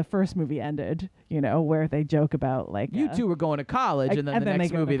of how the first movie ended, where they joke about like you two were going to college, and then the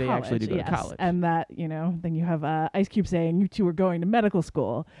next movie they actually do go to college. And that, then you have Ice Cube saying you two were going to medical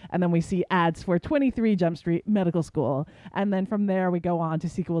school, and then we see ads for 23 Jump Street Medical School, and then from there we go on to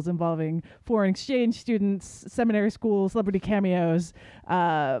sequels involving foreign exchange students, seminary school, celebrity cameos,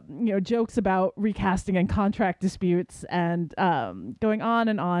 jokes about recasting and contract disputes, and going on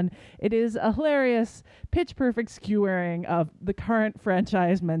and on. It is a hilarious, pitch perfect skewering of the current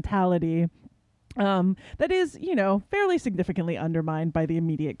franchise mentality that is, fairly significantly undermined by the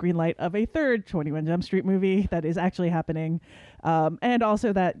immediate green light of a third 21 Jump Street movie that is actually happening, and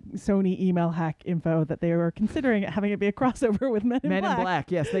also that Sony email hack info that they were considering having it be a crossover with Men in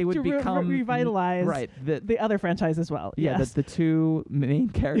Black. Yes, they would to become revitalize the other franchise as well. Yeah, yes. the 2 main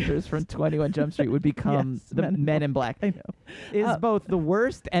characters from 21 Jump Street would become the Men in Black. I know. Is both the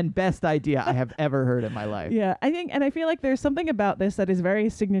worst and best idea I have ever heard in my life. Yeah, I feel like there's something about this that is very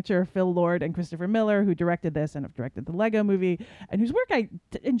signature Phil Lord and Christopher Miller, who directed this and have directed the Lego movie, and whose work I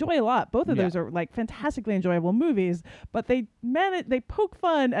enjoy a lot. Both of those are like fantastically enjoyable movies, but they poke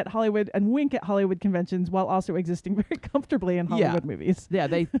fun at Hollywood and wink at Hollywood conventions while also existing very comfortably in Hollywood movies. Yeah,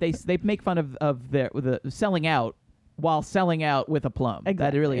 they make fun of the selling out while selling out with aplomb.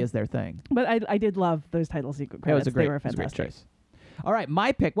 Exactly. That really is their thing. But I did love those title sequence credits. They were fantastic. It was a great choice. All right,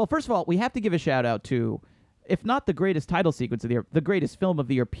 my pick. Well, first of all, we have to give a shout out to, if not the greatest title sequence of the year, the greatest film of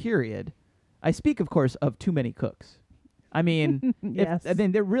the year, period. I speak, of course, of Too Many Cooks. I mean, yes.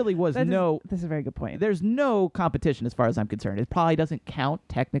 There really was This is a very good point. There's no competition as far as I'm concerned. It probably doesn't count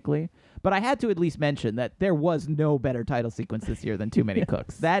technically, but I had to at least mention that there was no better title sequence this year than Too Many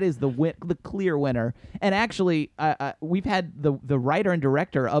Cooks. That is the clear winner. And actually, we've had the writer and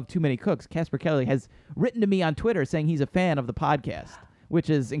director of Too Many Cooks, Casper Kelly, has written to me on Twitter saying he's a fan of the podcast, which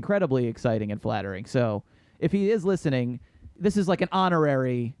is incredibly exciting and flattering. So if he is listening, this is like an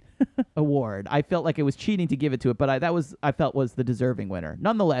honorary award. I felt like it was cheating to give it to it, but I felt was the deserving winner.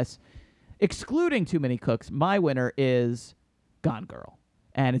 Nonetheless, excluding Too Many Cooks, my winner is Gone Girl.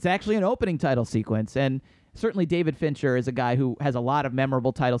 And it's actually an opening title sequence. And certainly David Fincher is a guy who has a lot of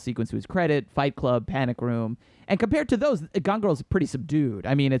memorable title sequence to his credit, Fight Club, Panic Room. And compared to those, Gone Girl is pretty subdued.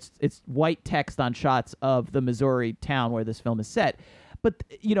 I mean, it's white text on shots of the Missouri town where this film is set. But,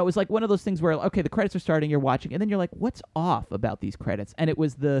 you know, it was like one of those things where, okay, the credits are starting, you're watching, and then you're like, what's off about these credits? And it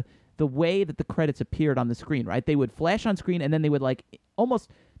was the way that the credits appeared on the screen, right? They would flash on screen, and then they would, like,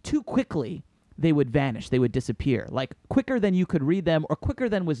 almost too quickly, they would vanish. They would disappear, like quicker than you could read them or quicker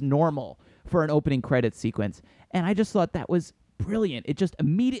than was normal for an opening credits sequence. And I just thought that was brilliant. It just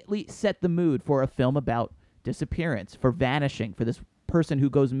immediately set the mood for a film about disappearance, for vanishing, for this person who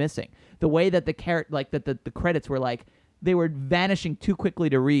goes missing. The way that the credits were like, they were vanishing too quickly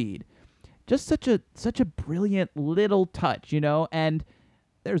to read. Just such a brilliant little touch, you know? And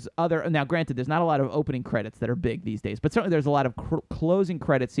there's now granted, there's not a lot of opening credits that are big these days, but certainly there's a lot of closing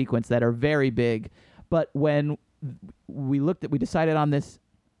credit sequence that are very big. But when we decided on this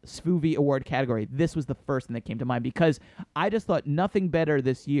SVUVI award category, this was the first thing that came to mind, because I just thought nothing better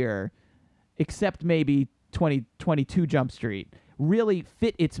this year, except maybe 2022 Jump Street, really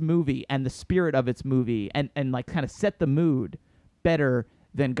fit its movie and the spirit of its movie and like kind of set the mood better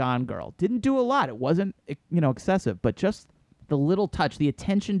than Gone Girl. Didn't do a lot. It wasn't, excessive, but just the little touch, the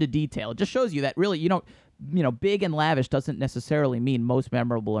attention to detail. It just shows you that really, big and lavish doesn't necessarily mean most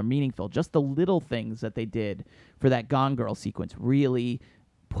memorable or meaningful. Just the little things that they did for that Gone Girl sequence really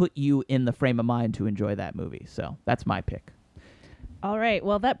put you in the frame of mind to enjoy that movie. So that's my pick. All right.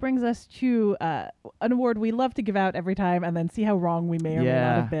 Well, that brings us to an award we love to give out every time and then see how wrong we may or may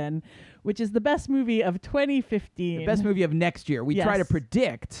not have been, which is the best movie of 2015. The best movie of next year. We try to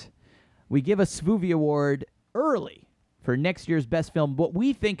predict. We give a SVUVI award early for next year's best film, what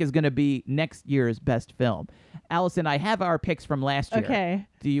we think is going to be next year's best film. Allison, I have our picks from last year. Okay.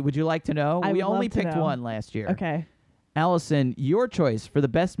 Would you like to know? We only picked one last year. Okay. Allison, your choice for the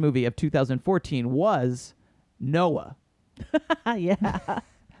best movie of 2014 was Noah. Yeah.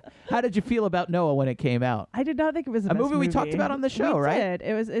 How did you feel about Noah when it came out? I did not think it was a movie we talked about on the show, we right?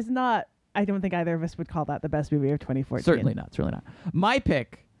 Did. It's not. I don't think either of us would call that the best movie of 2014. Certainly not. My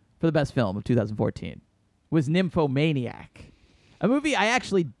pick for the best film of 2014 was Nymphomaniac, a movie I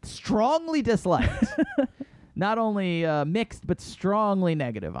actually strongly disliked. Not only mixed, but strongly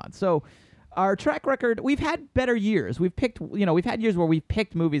negative on. So our track record, we've had better years. We've had years where we've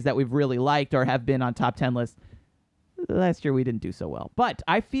picked movies that we've really liked or have been on top 10 lists. Last year we didn't do so well, but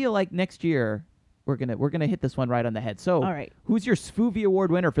I feel like next year we're gonna hit this one right on the head. So, all right, who's your SVUVI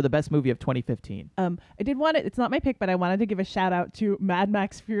award winner for the best movie of 2015? I did want it. It's not my pick, but I wanted to give a shout out to Mad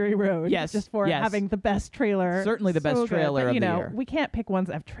Max Fury Road. Yes, just for having the best trailer. Certainly the best trailer of the year. We can't pick ones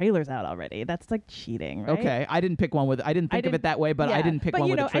that have trailers out already. That's like cheating, right? Okay, I didn't pick one with. I didn't think of it that way, but I didn't pick one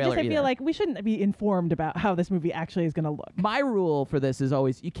with a trailer I feel like we shouldn't be informed about how this movie actually is going to look. My rule for this is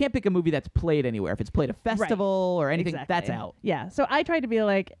always you can't pick a movie that's played anywhere. If it's played at a festival or anything, that's out. Yeah. So I tried to be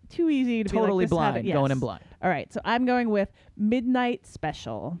like too easy to totally be like, blind, going in blind. All right, so I'm going with Midnight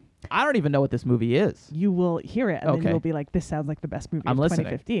Special. I don't even know what this movie is. You will hear it, and then you'll be like, this sounds like the best movie of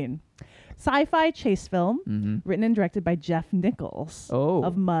 2015. Sci-fi chase film, written and directed by Jeff Nichols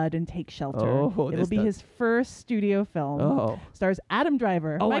of Mud and Take Shelter. It'll be his first studio film. Stars Adam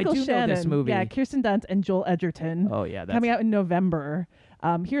Driver, Michael Shannon, know this movie. Yeah, Kirsten Dunst, and Joel Edgerton. Oh, yeah. Coming out in November.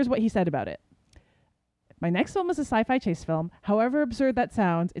 Here's what he said about it. My next film is a sci-fi chase film. However absurd that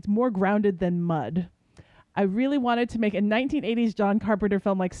sounds, it's more grounded than Mud. I really wanted to make a 1980s John Carpenter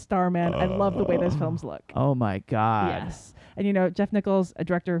film like Starman. I love the way those films look. Oh my God. Yes. And Jeff Nichols, a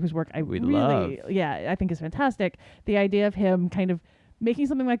director whose work I think is fantastic. The idea of him kind of making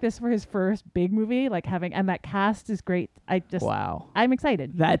something like this for his first big movie, and that cast is great. I'm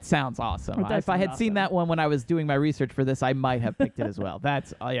excited. That sounds awesome. If I had seen that one when I was doing my research for this, I might have picked it as well.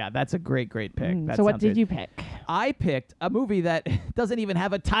 That's a great pick. So what did you pick? I picked a movie that doesn't even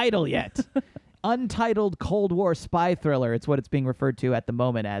have a title yet. Untitled Cold War spy thriller. It's what it's being referred to at the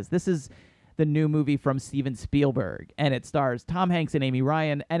moment as. This is the new movie from Steven Spielberg, and it stars Tom Hanks and Amy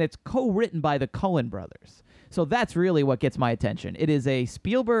Ryan, and it's co-written by the Coen brothers. So that's really what gets my attention. It is a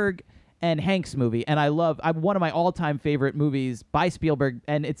Spielberg and Hanks movie, and one of my all-time favorite movies by Spielberg,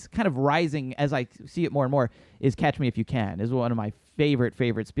 and it's kind of rising as I see it more and more, is Catch Me If You Can. Is one of my favorite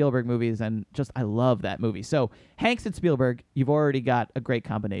Spielberg movies, and I love that movie. So Hanks and Spielberg, you've already got a great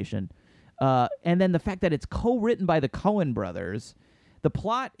combination. And then the fact that it's co-written by the Coen brothers, The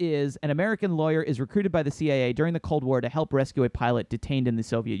plot is an American lawyer is recruited by the CIA during the Cold War to help rescue a pilot detained in the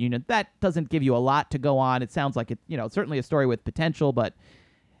Soviet Union. That doesn't give you a lot to go on. It sounds like certainly a story with potential, but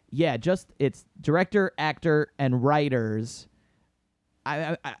yeah, it's director, actor, and writers.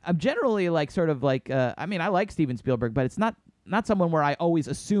 I'm generally I like Steven Spielberg, but it's not someone where I always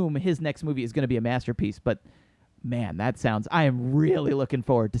assume his next movie is going to be a masterpiece. But man, I am really looking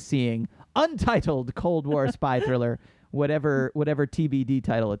forward to seeing untitled Cold War spy thriller, whatever TBD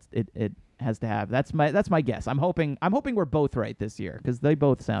title it has to have. That's my guess. I'm hoping we're both right this year because they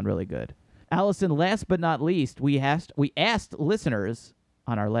both sound really good. Allison, last but not least, we asked listeners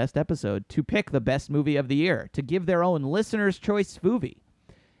on our last episode to pick the best movie of the year, to give their own listener's choice movie.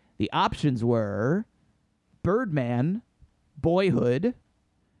 The options were Birdman, Boyhood,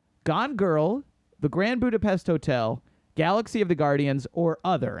 Gone Girl, The Grand Budapest Hotel, Galaxy of the Guardians, or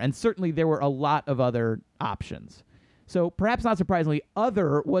Other. And certainly there were a lot of other options. So perhaps not surprisingly,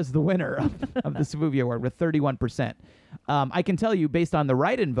 Other was the winner of this movie award with 31%. I can tell you, based on the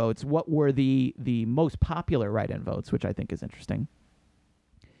write-in votes, what were the most popular write-in votes, which I think is interesting.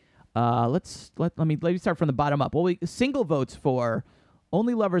 Let me start from the bottom up. Well, single votes for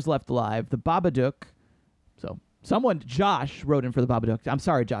Only Lovers Left Alive, The Babadook. So Josh wrote in for The Babadook. I'm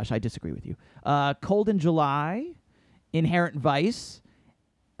sorry, Josh, I disagree with you. Cold in July, Inherent Vice,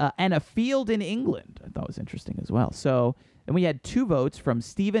 and A Field in England. I thought was interesting as well. So, and we had 2 votes from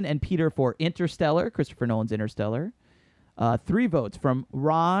Stephen and Peter for Interstellar, Christopher Nolan's Interstellar. 3 votes from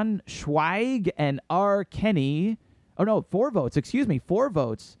Ron Schweig and R. Kenny. Oh, no, 4 votes. 4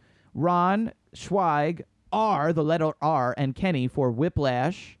 votes. Ron, Schweig, R, the letter R, and Kenny for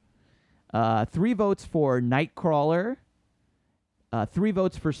Whiplash. 3 votes for Nightcrawler. 3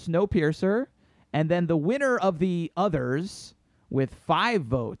 votes for Snowpiercer. And then the winner of the others with 5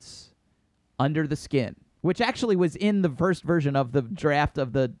 votes, Under the Skin, which actually was in the first version of the draft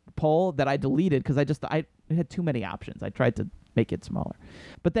of the poll that I deleted because I had too many options. I tried to make it smaller.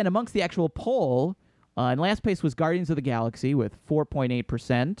 But then amongst the actual poll, in last place was Guardians of the Galaxy with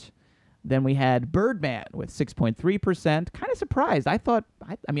 4.8%. Then we had Birdman with 6.3%. Kind of surprised.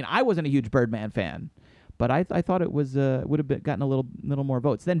 I wasn't a huge Birdman fan, but I thought it was would have gotten a little more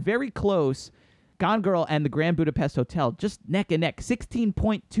votes. Then very close, Gone Girl and The Grand Budapest Hotel, just neck and neck,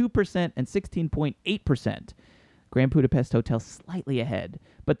 16.2% and 16.8%. Grand Budapest Hotel slightly ahead.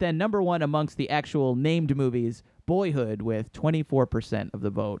 But then number one amongst the actual named movies, Boyhood with 24% of the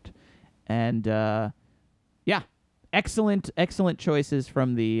vote. And excellent choices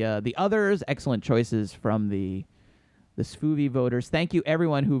from the others, excellent choices from the SFUVI voters. Thank you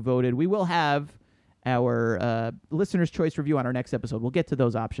everyone who voted. We will have our listener's choice review on our next episode. We'll get to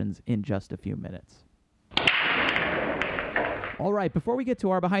those options in just a few minutes. All right, before we get to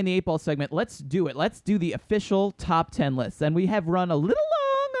our Behind the Eight Ball segment, let's do it. Let's do the official top 10 lists. And we have run a little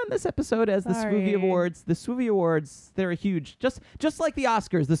long on this episode as the SFUVI Awards. The SFUVI Awards, they're a huge, just like the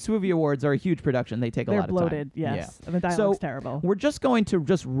Oscars, the SFUVI Awards are a huge production. They take a lot of time. They're bloated, yes. Yeah. And the dialogue's terrible. We're just going to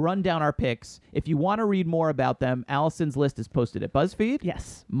run down our picks. If you want to read more about them, Allison's list is posted at BuzzFeed.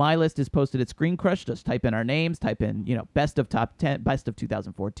 Yes. My list is posted at Screen Crush. Just type in our names, type in, best of top 10, best of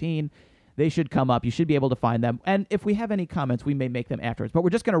 2014. They should come up. You should be able to find them. And if we have any comments, we may make them afterwards. But we're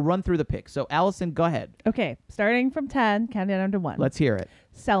just going to run through the picks. So, Allison, go ahead. Okay. Starting from 10, counting down to 1. Let's hear it.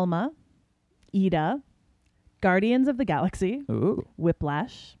 Selma, Ida, Guardians of the Galaxy, Ooh.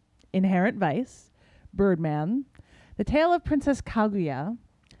 Whiplash, Inherent Vice, Birdman, The Tale of Princess Kaguya,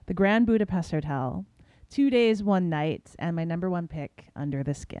 The Grand Budapest Hotel, 2 Days, One Night, and my number 1 pick, Under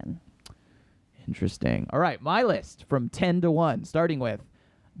the Skin. Interesting. All right. My list from 10 to 1, starting with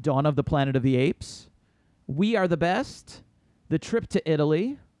Dawn of the Planet of the Apes, We Are the Best, The Trip to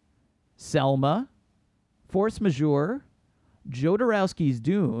Italy, Selma, Force Majeure, Jodorowsky's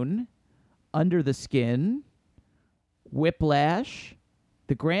Dune, Under the Skin, Whiplash,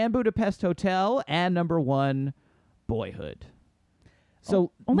 The Grand Budapest Hotel, and number 1, Boyhood.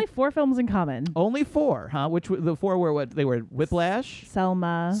 So only 4 films in common. Only 4, huh? Which the 4 were what? They were Whiplash,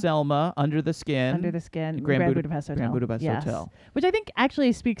 Selma, Under the Skin, Grand Budapest Hotel. Grand Budapest Hotel. Which I think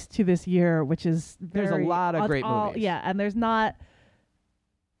actually speaks to this year, which is there's a lot of great movies. Yeah, and there's not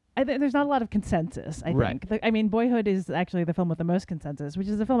a lot of consensus, I think. Right. Boyhood is actually the film with the most consensus, which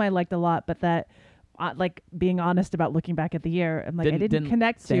is a film I liked a lot, but that being honest about looking back at the year, I'm like, I didn't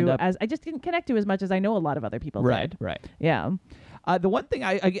connect to as much as I know a lot of other people did. Right. Yeah. The one thing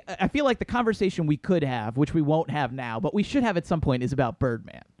I feel like the conversation we could have, which we won't have now, but we should have at some point, is about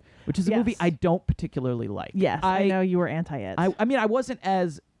Birdman, which is a movie I don't particularly like. Yes, I know you were anti it. I wasn't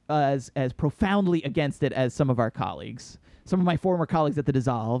as profoundly against it as some of our colleagues. Some of my former colleagues at the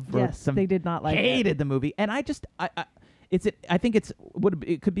Dissolve. Yes, they did not like it. Hated the movie. And I think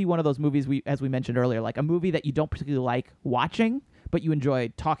it could be one of those movies as we mentioned earlier, like a movie that you don't particularly like watching, but you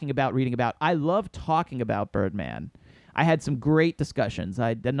enjoy talking about, reading about. I love talking about Birdman. I had some great discussions. I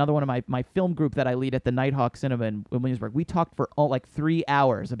had another one of my film group that I lead at the Nighthawk Cinema in Williamsburg. We talked for like 3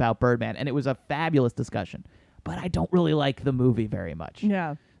 hours about Birdman, and it was a fabulous discussion. But I don't really like the movie very much.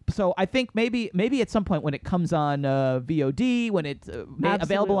 Yeah. So I think maybe at some point when it comes on VOD, when it's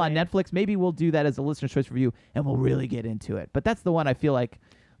available on Netflix, maybe we'll do that as a listener's choice review, and we'll really get into it. But that's the one I feel like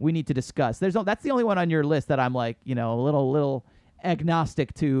we need to discuss. That's the only one on your list that I'm like, a little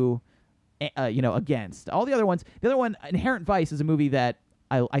agnostic to, against. All the other ones. The other one, Inherent Vice, is a movie that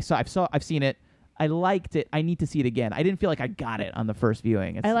I've seen it. I liked it. I need to see it again. I didn't feel like I got it on the first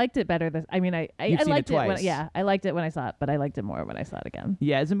viewing. I liked it better. I liked it twice. I liked it when I saw it, but I liked it more when I saw it again.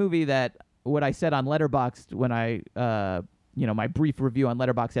 Yeah, it's a movie that what I said on Letterboxd when I, my brief review on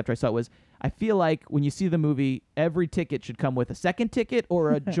Letterboxd after I saw it was, I feel like when you see the movie, every ticket should come with a second ticket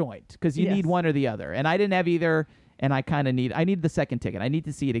or a joint because you need one or the other. And I didn't have either, and I need the second ticket. I need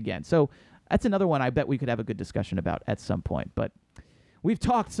to see it again. So that's another one I bet we could have a good discussion about at some point. But we've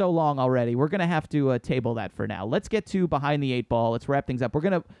talked so long already. We're going to have to table that for now. Let's get to Behind the Eight Ball. Let's wrap things up. We're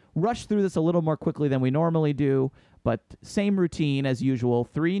going to rush through this a little more quickly than we normally do, but same routine as usual.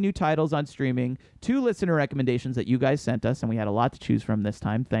 3 new titles on streaming, 2 listener recommendations that you guys sent us, and we had a lot to choose from this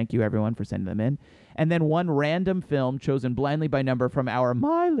time. Thank you, everyone, for sending them in. And then 1 random film chosen blindly by number from our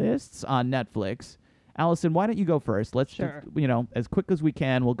My Lists on Netflix. Allison, why don't you go first? Let's just, as quick as we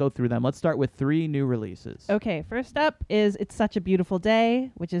can, we'll go through them. Let's start with 3 new releases. Okay, first up is It's Such a Beautiful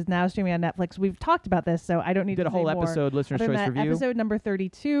Day, which is now streaming on Netflix. We've talked about this, so I don't need to say more. Did a whole episode, Listener's Choice Review. Episode number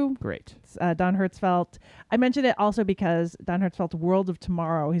 32. Great. It's Don Hertzfeldt. I mentioned it also because Don Hertzfeldt's World of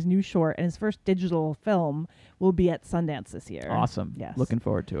Tomorrow, his new short and his first digital film, will be at Sundance this year. Awesome. Yes. Looking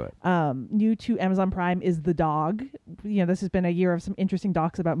forward to it. New to Amazon Prime is The Dog. This has been a year of some interesting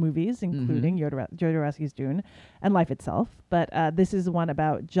docs about movies, including Jodorowsky's Dune and life itself. But this is one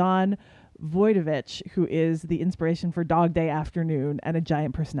about John Voidovich, who is the inspiration for Dog Day Afternoon and a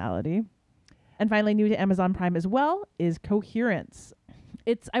giant personality. And finally, new to Amazon Prime as well is Coherence.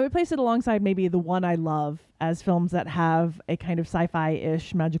 I would place it alongside maybe the one I love as films that have a kind of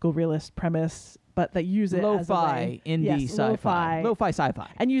sci-fi-ish magical realist premise, but that use it as a way, indie sci-fi. Lo-fi sci-fi.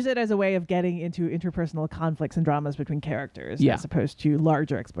 And use it as a way of getting into interpersonal conflicts and dramas between characters as opposed to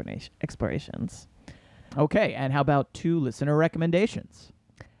larger explorations. Okay, and how about 2 listener recommendations?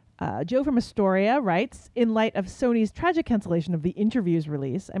 Joe from Astoria writes, in light of Sony's tragic cancellation of the Interviews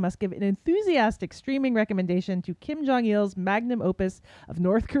release, I must give an enthusiastic streaming recommendation to Kim Jong-il's magnum opus of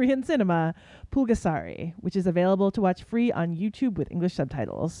North Korean cinema, Pulgasari, which is available to watch free on YouTube with English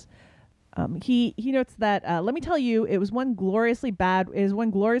subtitles. He notes that, let me tell you, it was one gloriously bad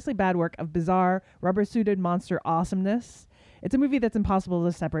work of bizarre, rubber-suited monster awesomeness. It's a movie that's impossible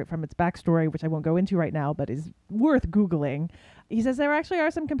to separate from its backstory, which I won't go into right now, but is worth Googling. He says there actually are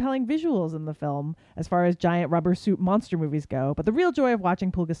some compelling visuals in the film as far as giant rubber suit monster movies go, but the real joy of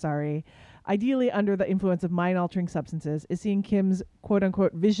watching Pulgasari, ideally under the influence of mind-altering substances, is seeing Kim's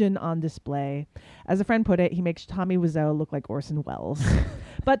quote-unquote vision on display. As a friend put it, he makes Tommy Wiseau look like Orson Welles.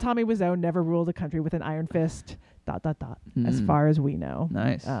 But Tommy Wiseau never ruled a country with an iron fist, ... as far as we know.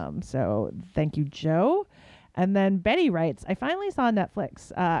 Nice. So thank you, Joe. And then Betty writes, I finally on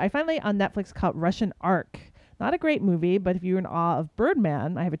Netflix caught Russian Ark. Not a great movie, but if you're in awe of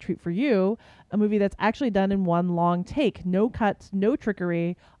Birdman, I have a treat for you. A movie that's actually done in one long take. No cuts, no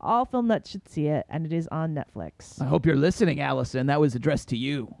trickery. All film nuts should see it, and it is on Netflix. I hope you're listening, Allison. That was addressed to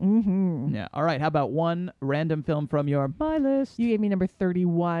you. Mm-hmm. Yeah. All right. How about 1 random film from your My List? You gave me number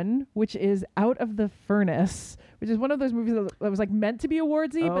 31, which is Out of the Furnace, which is one of those movies that was like meant to be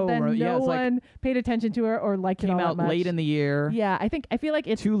awardsy, but then no one paid attention to it or liked it all that much. Came out late in the year. Yeah, I feel like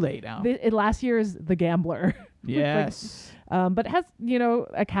it's too late now. Last year's The Gambler. Yes. But it has,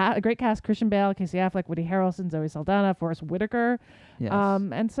 a great cast: Christian Bale, Casey Affleck, Woody Harrelson, Zoe Saldana, Forrest Whitaker. Yes.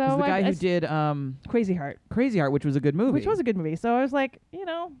 And so he's the guy who did Crazy Heart. Crazy Heart, which was a good movie. So I was like,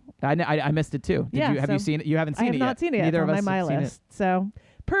 I missed it too. Have you seen it? You haven't seen it yet. I have not seen it yet. Neither of us us on my have seen list. it. So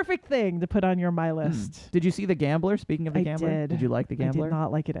perfect thing to put on your My List. Did you see The Gambler? Speaking of The Gambler, did you like The Gambler? I did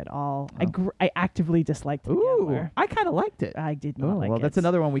not like it at all. I actively disliked The Gambler. I kind of liked it. I did not like it. Well, that's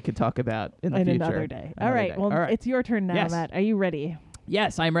another one we could talk about in the future. Another day. All right. Well, it's your turn now, Matt. Are you ready?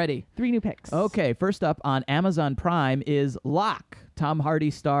 Yes, I'm ready. 3 new picks. Okay, first up on Amazon Prime is Locke. Tom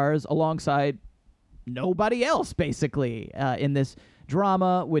Hardy stars alongside nobody else, basically, in this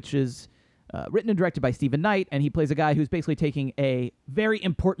drama, which is written and directed by Stephen Knight, and he plays a guy who's basically taking a very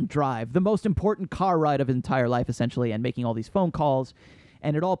important drive, the most important car ride of his entire life, essentially, and making all these phone calls.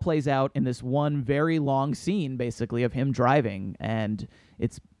 And it all plays out in this one very long scene, basically, of him driving. And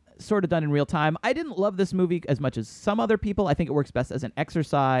it's sort of done in real time. I didn't love this movie as much as some other people. I think it works best as an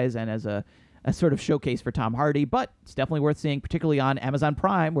exercise and as a sort of showcase for Tom Hardy, but it's definitely worth seeing, particularly on Amazon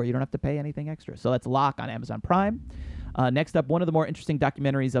Prime, where you don't have to pay anything extra. So that's Locke on Amazon Prime. Next up, one of the more interesting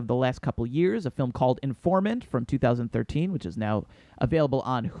documentaries of the last couple years, a film called Informant from 2013, which is now available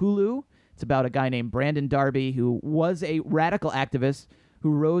on Hulu. It's about a guy named Brandon Darby, who was a radical activist who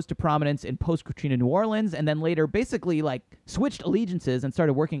rose to prominence in post-Katrina New Orleans and then later basically like switched allegiances and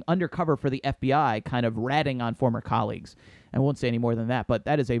started working undercover for the FBI, kind of ratting on former colleagues. I won't say any more than that, but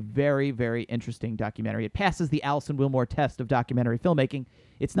that is a very, very interesting documentary. It passes the Alison Willmore test of documentary filmmaking.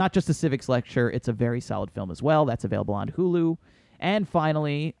 It's not just a civics lecture. It's a very solid film as well. That's available on Hulu. And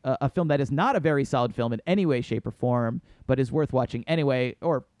finally, a film that is not a very solid film in any way, shape, or form, but is worth watching anyway,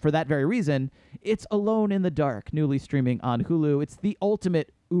 or for that very reason, it's Alone in the Dark, newly streaming on Hulu. It's the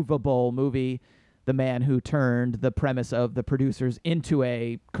ultimate Uwe Boll movie, the man who turned the premise of The Producers into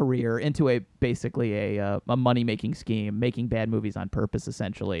a career, into basically a money-making scheme, making bad movies on purpose,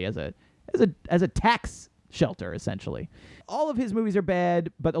 essentially, as a tax shelter, essentially. All of his movies are bad,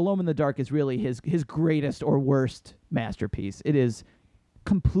 but Alone in the Dark is really his greatest or worst masterpiece. It is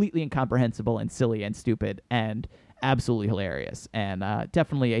completely incomprehensible and silly and stupid and absolutely hilarious, and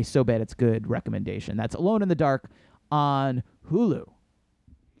definitely a so bad it's good recommendation. That's Alone in the Dark on Hulu.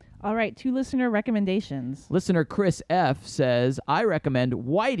 All right, 2 listener recommendations. Listener Chris F. says, I recommend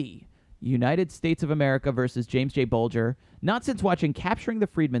Whitey, United States of America versus James J. Bolger. Not since watching Capturing the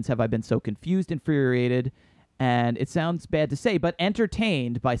Freedmans have I been so confused, infuriated, and it sounds bad to say, but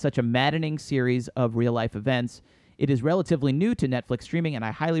entertained by such a maddening series of real-life events. It is relatively new to Netflix streaming, and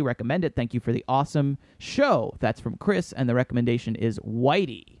I highly recommend it. Thank you for the awesome show. That's from Chris, and the recommendation is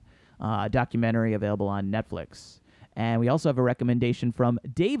Whitey, documentary available on Netflix. And we also have a recommendation from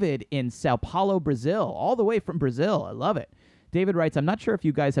David in Sao Paulo, Brazil, all the way from Brazil. I love it. David writes, I'm not sure if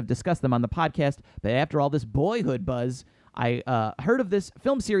you guys have discussed them on the podcast, but after all this Boyhood buzz, I heard of this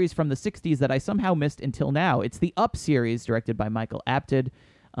film series from the 60s that I somehow missed until now. It's the Up series, directed by Michael Apted,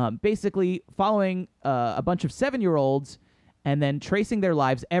 basically following a bunch of 7-year-olds and then tracing their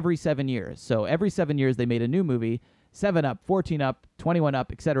lives every 7 years. So every 7 years they made a new movie, 7 Up, 14 Up, 21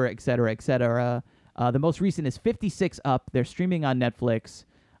 Up, et cetera, et cetera, et cetera. The most recent is 56 Up. They're streaming on Netflix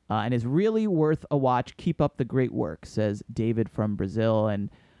and is really worth a watch. Keep up the great work, says David from Brazil. And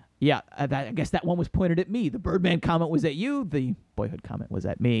yeah, I guess that one was pointed at me. The Birdman comment was at you. The Boyhood comment was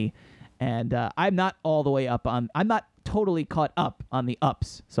at me. And I'm not all the way up on... I'm not totally caught up on the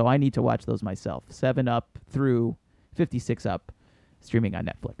Ups, so I need to watch those myself. 7 Up through 56 Up, streaming on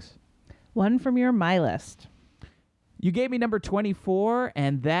Netflix. One from your My List. You gave me number 24,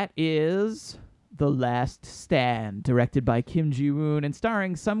 and that is... The Last Stand, directed by Kim Ji-woon and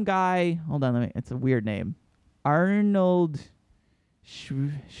starring some guy. Hold on, it's a weird name. Arnold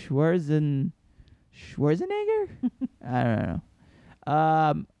Schwarzenegger? I don't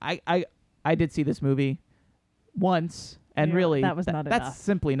know. I did see this movie once, and really that was not that's enough.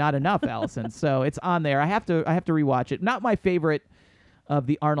 simply not enough, Allison. So it's on there. I have to rewatch it. Not my favorite of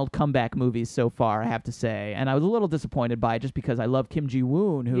the Arnold comeback movies so far, I have to say. And I was a little disappointed by it just because I love Kim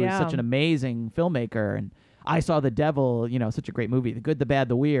Ji-woon, who is such an amazing filmmaker. And I Saw the Devil, such a great movie. The Good, the Bad,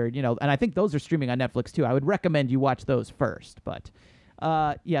 the Weird, and I think those are streaming on Netflix too. I would recommend you watch those first. But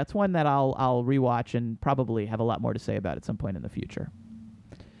yeah, it's one that I'll rewatch and probably have a lot more to say about at some point in the future.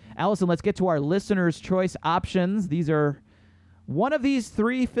 Allison, let's get to our listeners' choice options. These are one of these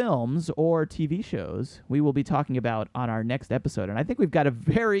 3 films or TV shows we will be talking about on our next episode. And I think we've got a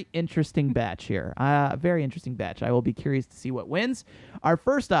very interesting batch here. A very interesting batch. I will be curious to see what wins. Our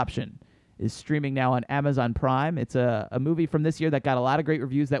first option is streaming now on Amazon Prime. It's a movie from this year that got a lot of great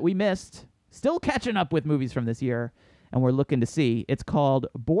reviews that we missed. Still catching up with movies from this year, and we're looking to see. It's called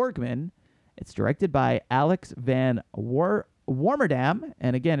Borgman. It's directed by Alex van Warmerdam.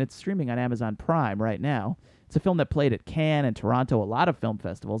 And again, it's streaming on Amazon Prime right now. It's a film that played at Cannes and Toronto, a lot of film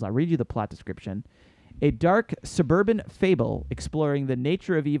festivals. I'll read you the plot description. A dark suburban fable exploring the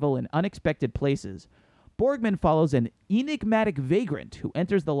nature of evil in unexpected places. Borgman follows an enigmatic vagrant who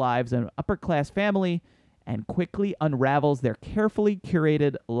enters the lives of an upper-class family and quickly unravels their carefully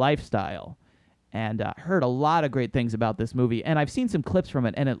curated lifestyle. And heard a lot of great things about this movie, and I've seen some clips from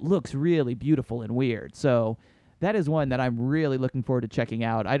it, and it looks really beautiful and weird. So that is one that I'm really looking forward to checking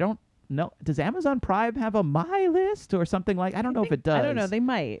out. I don't know. Does Amazon Prime have a My List or something like? I don't know if it does. I don't know. They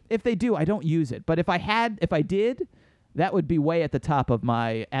might. If they do, I don't use it. But if I did, that would be way at the top of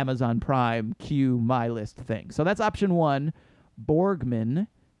my Amazon Prime Q My List thing. So that's option 1, Borgman,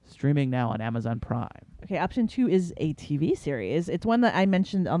 streaming now on Amazon Prime. Okay, option 2 is a TV series. It's one that I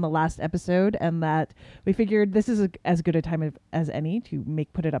mentioned on the last episode, and that we figured this is as good a time as any to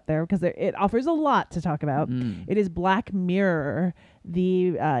put it up there because it offers a lot to talk about. It is Black Mirror,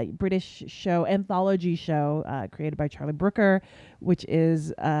 the British anthology show created by Charlie Brooker, which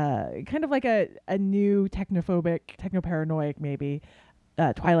is kind of like a new technoparanoid maybe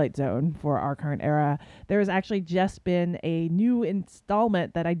Twilight Zone for our current era. There has actually just been a new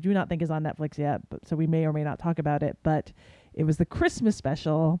installment that I do not think is on Netflix yet, so we may or may not talk about it, but it was the Christmas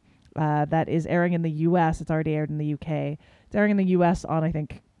special that is airing in the U.S. It's already aired in the U.K. It's airing in the U.S. on, I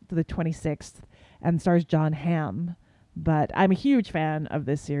think, the 26th, and stars John Hamm. But I'm a huge fan of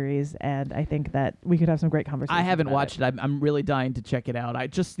this series, and I think that we could have some great conversations. I haven't watched it. I'm really dying to check it out. I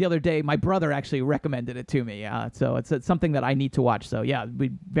just the other day, my brother actually recommended it to me, so it's something that I need to watch. So yeah,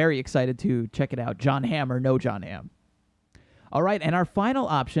 we're very excited to check it out. John Hamm or no John Hamm. All right, and our final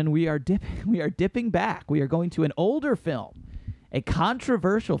option, we are dipping back. We are going to an older film, a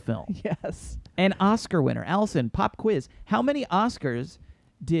controversial film. Yes, an Oscar winner. Allison, pop quiz: how many Oscars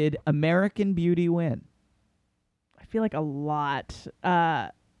did American Beauty win? Feel like a lot.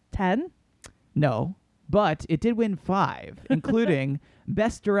 10? No, but it did win 5, including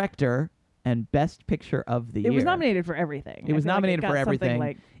Best Director and Best Picture of the Year. It was nominated for everything. It was nominated for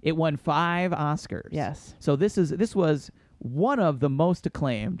everything. It won 5 Oscars. Yes. So this was one of the most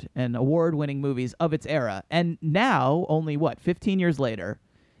acclaimed and award-winning movies of its era, and now only 15 years later,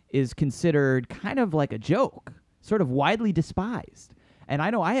 is considered kind of like a joke, sort of widely despised. And I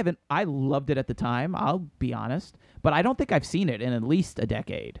know I loved it at the time, I'll be honest, but I don't think I've seen it in at least a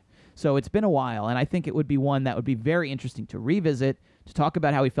decade. So it's been a while, and I think it would be one that would be very interesting to revisit, to talk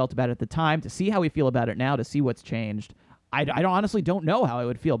about how we felt about it at the time, to see how we feel about it now, to see what's changed. I honestly don't know how I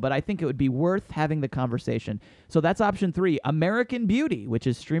would feel, but I think it would be worth having the conversation. So that's option 3, American Beauty, which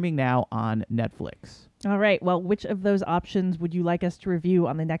is streaming now on Netflix. All right. Well, which of those options would you like us to review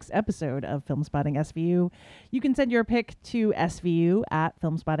on the next episode of Filmspotting SVU? You can send your pick to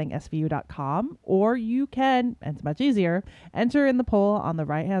svu@filmspottingsvu.com, or you can, and it's much easier, enter in the poll on the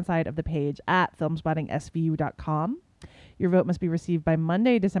right-hand side of the page at filmspottingsvu.com. Your vote must be received by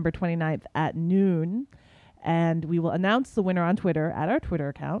Monday, December 29th at noon. And we will announce the winner on Twitter at our Twitter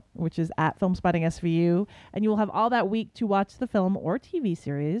account, which is at FilmspottingSVU. And you will have all that week to watch the film or TV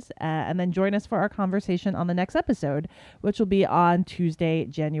series, and then join us for our conversation on the next episode, which will be on Tuesday,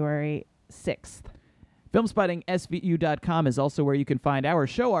 January 6th. FilmspottingSVU.com is also where you can find our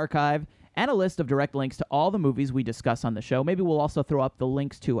show archive and a list of direct links to all the movies we discuss on the show. Maybe we'll also throw up the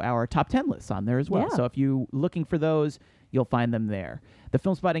links to our top 10 lists on there as well. Yeah. So if you're looking for those, you'll find them there. The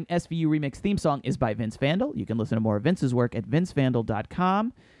Filmspotting SVU remix theme song is by Vince Vandal. You can listen to more of Vince's work at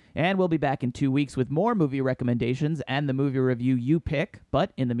vincevandal.com. And we'll be back in 2 weeks with more movie recommendations and the movie review you pick.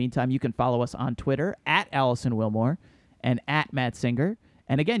 But in the meantime, you can follow us on Twitter at Allison Wilmore and at Matt Singer.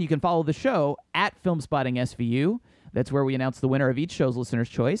 And again, you can follow the show at Filmspotting SVU. That's where we announce the winner of each show's listener's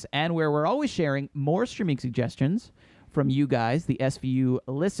choice, and where we're always sharing more streaming suggestions from you guys, the SVU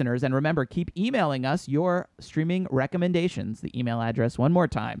listeners. And remember, keep emailing us your streaming recommendations. The email address, one more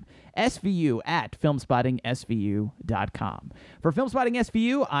time, svu@filmspottingsvu.com. For Filmspotting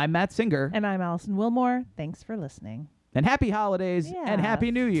SVU, I'm Matt Singer. And I'm Allison Wilmore. Thanks for listening. And happy holidays and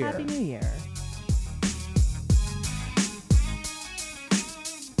Happy New Year. Happy New Year.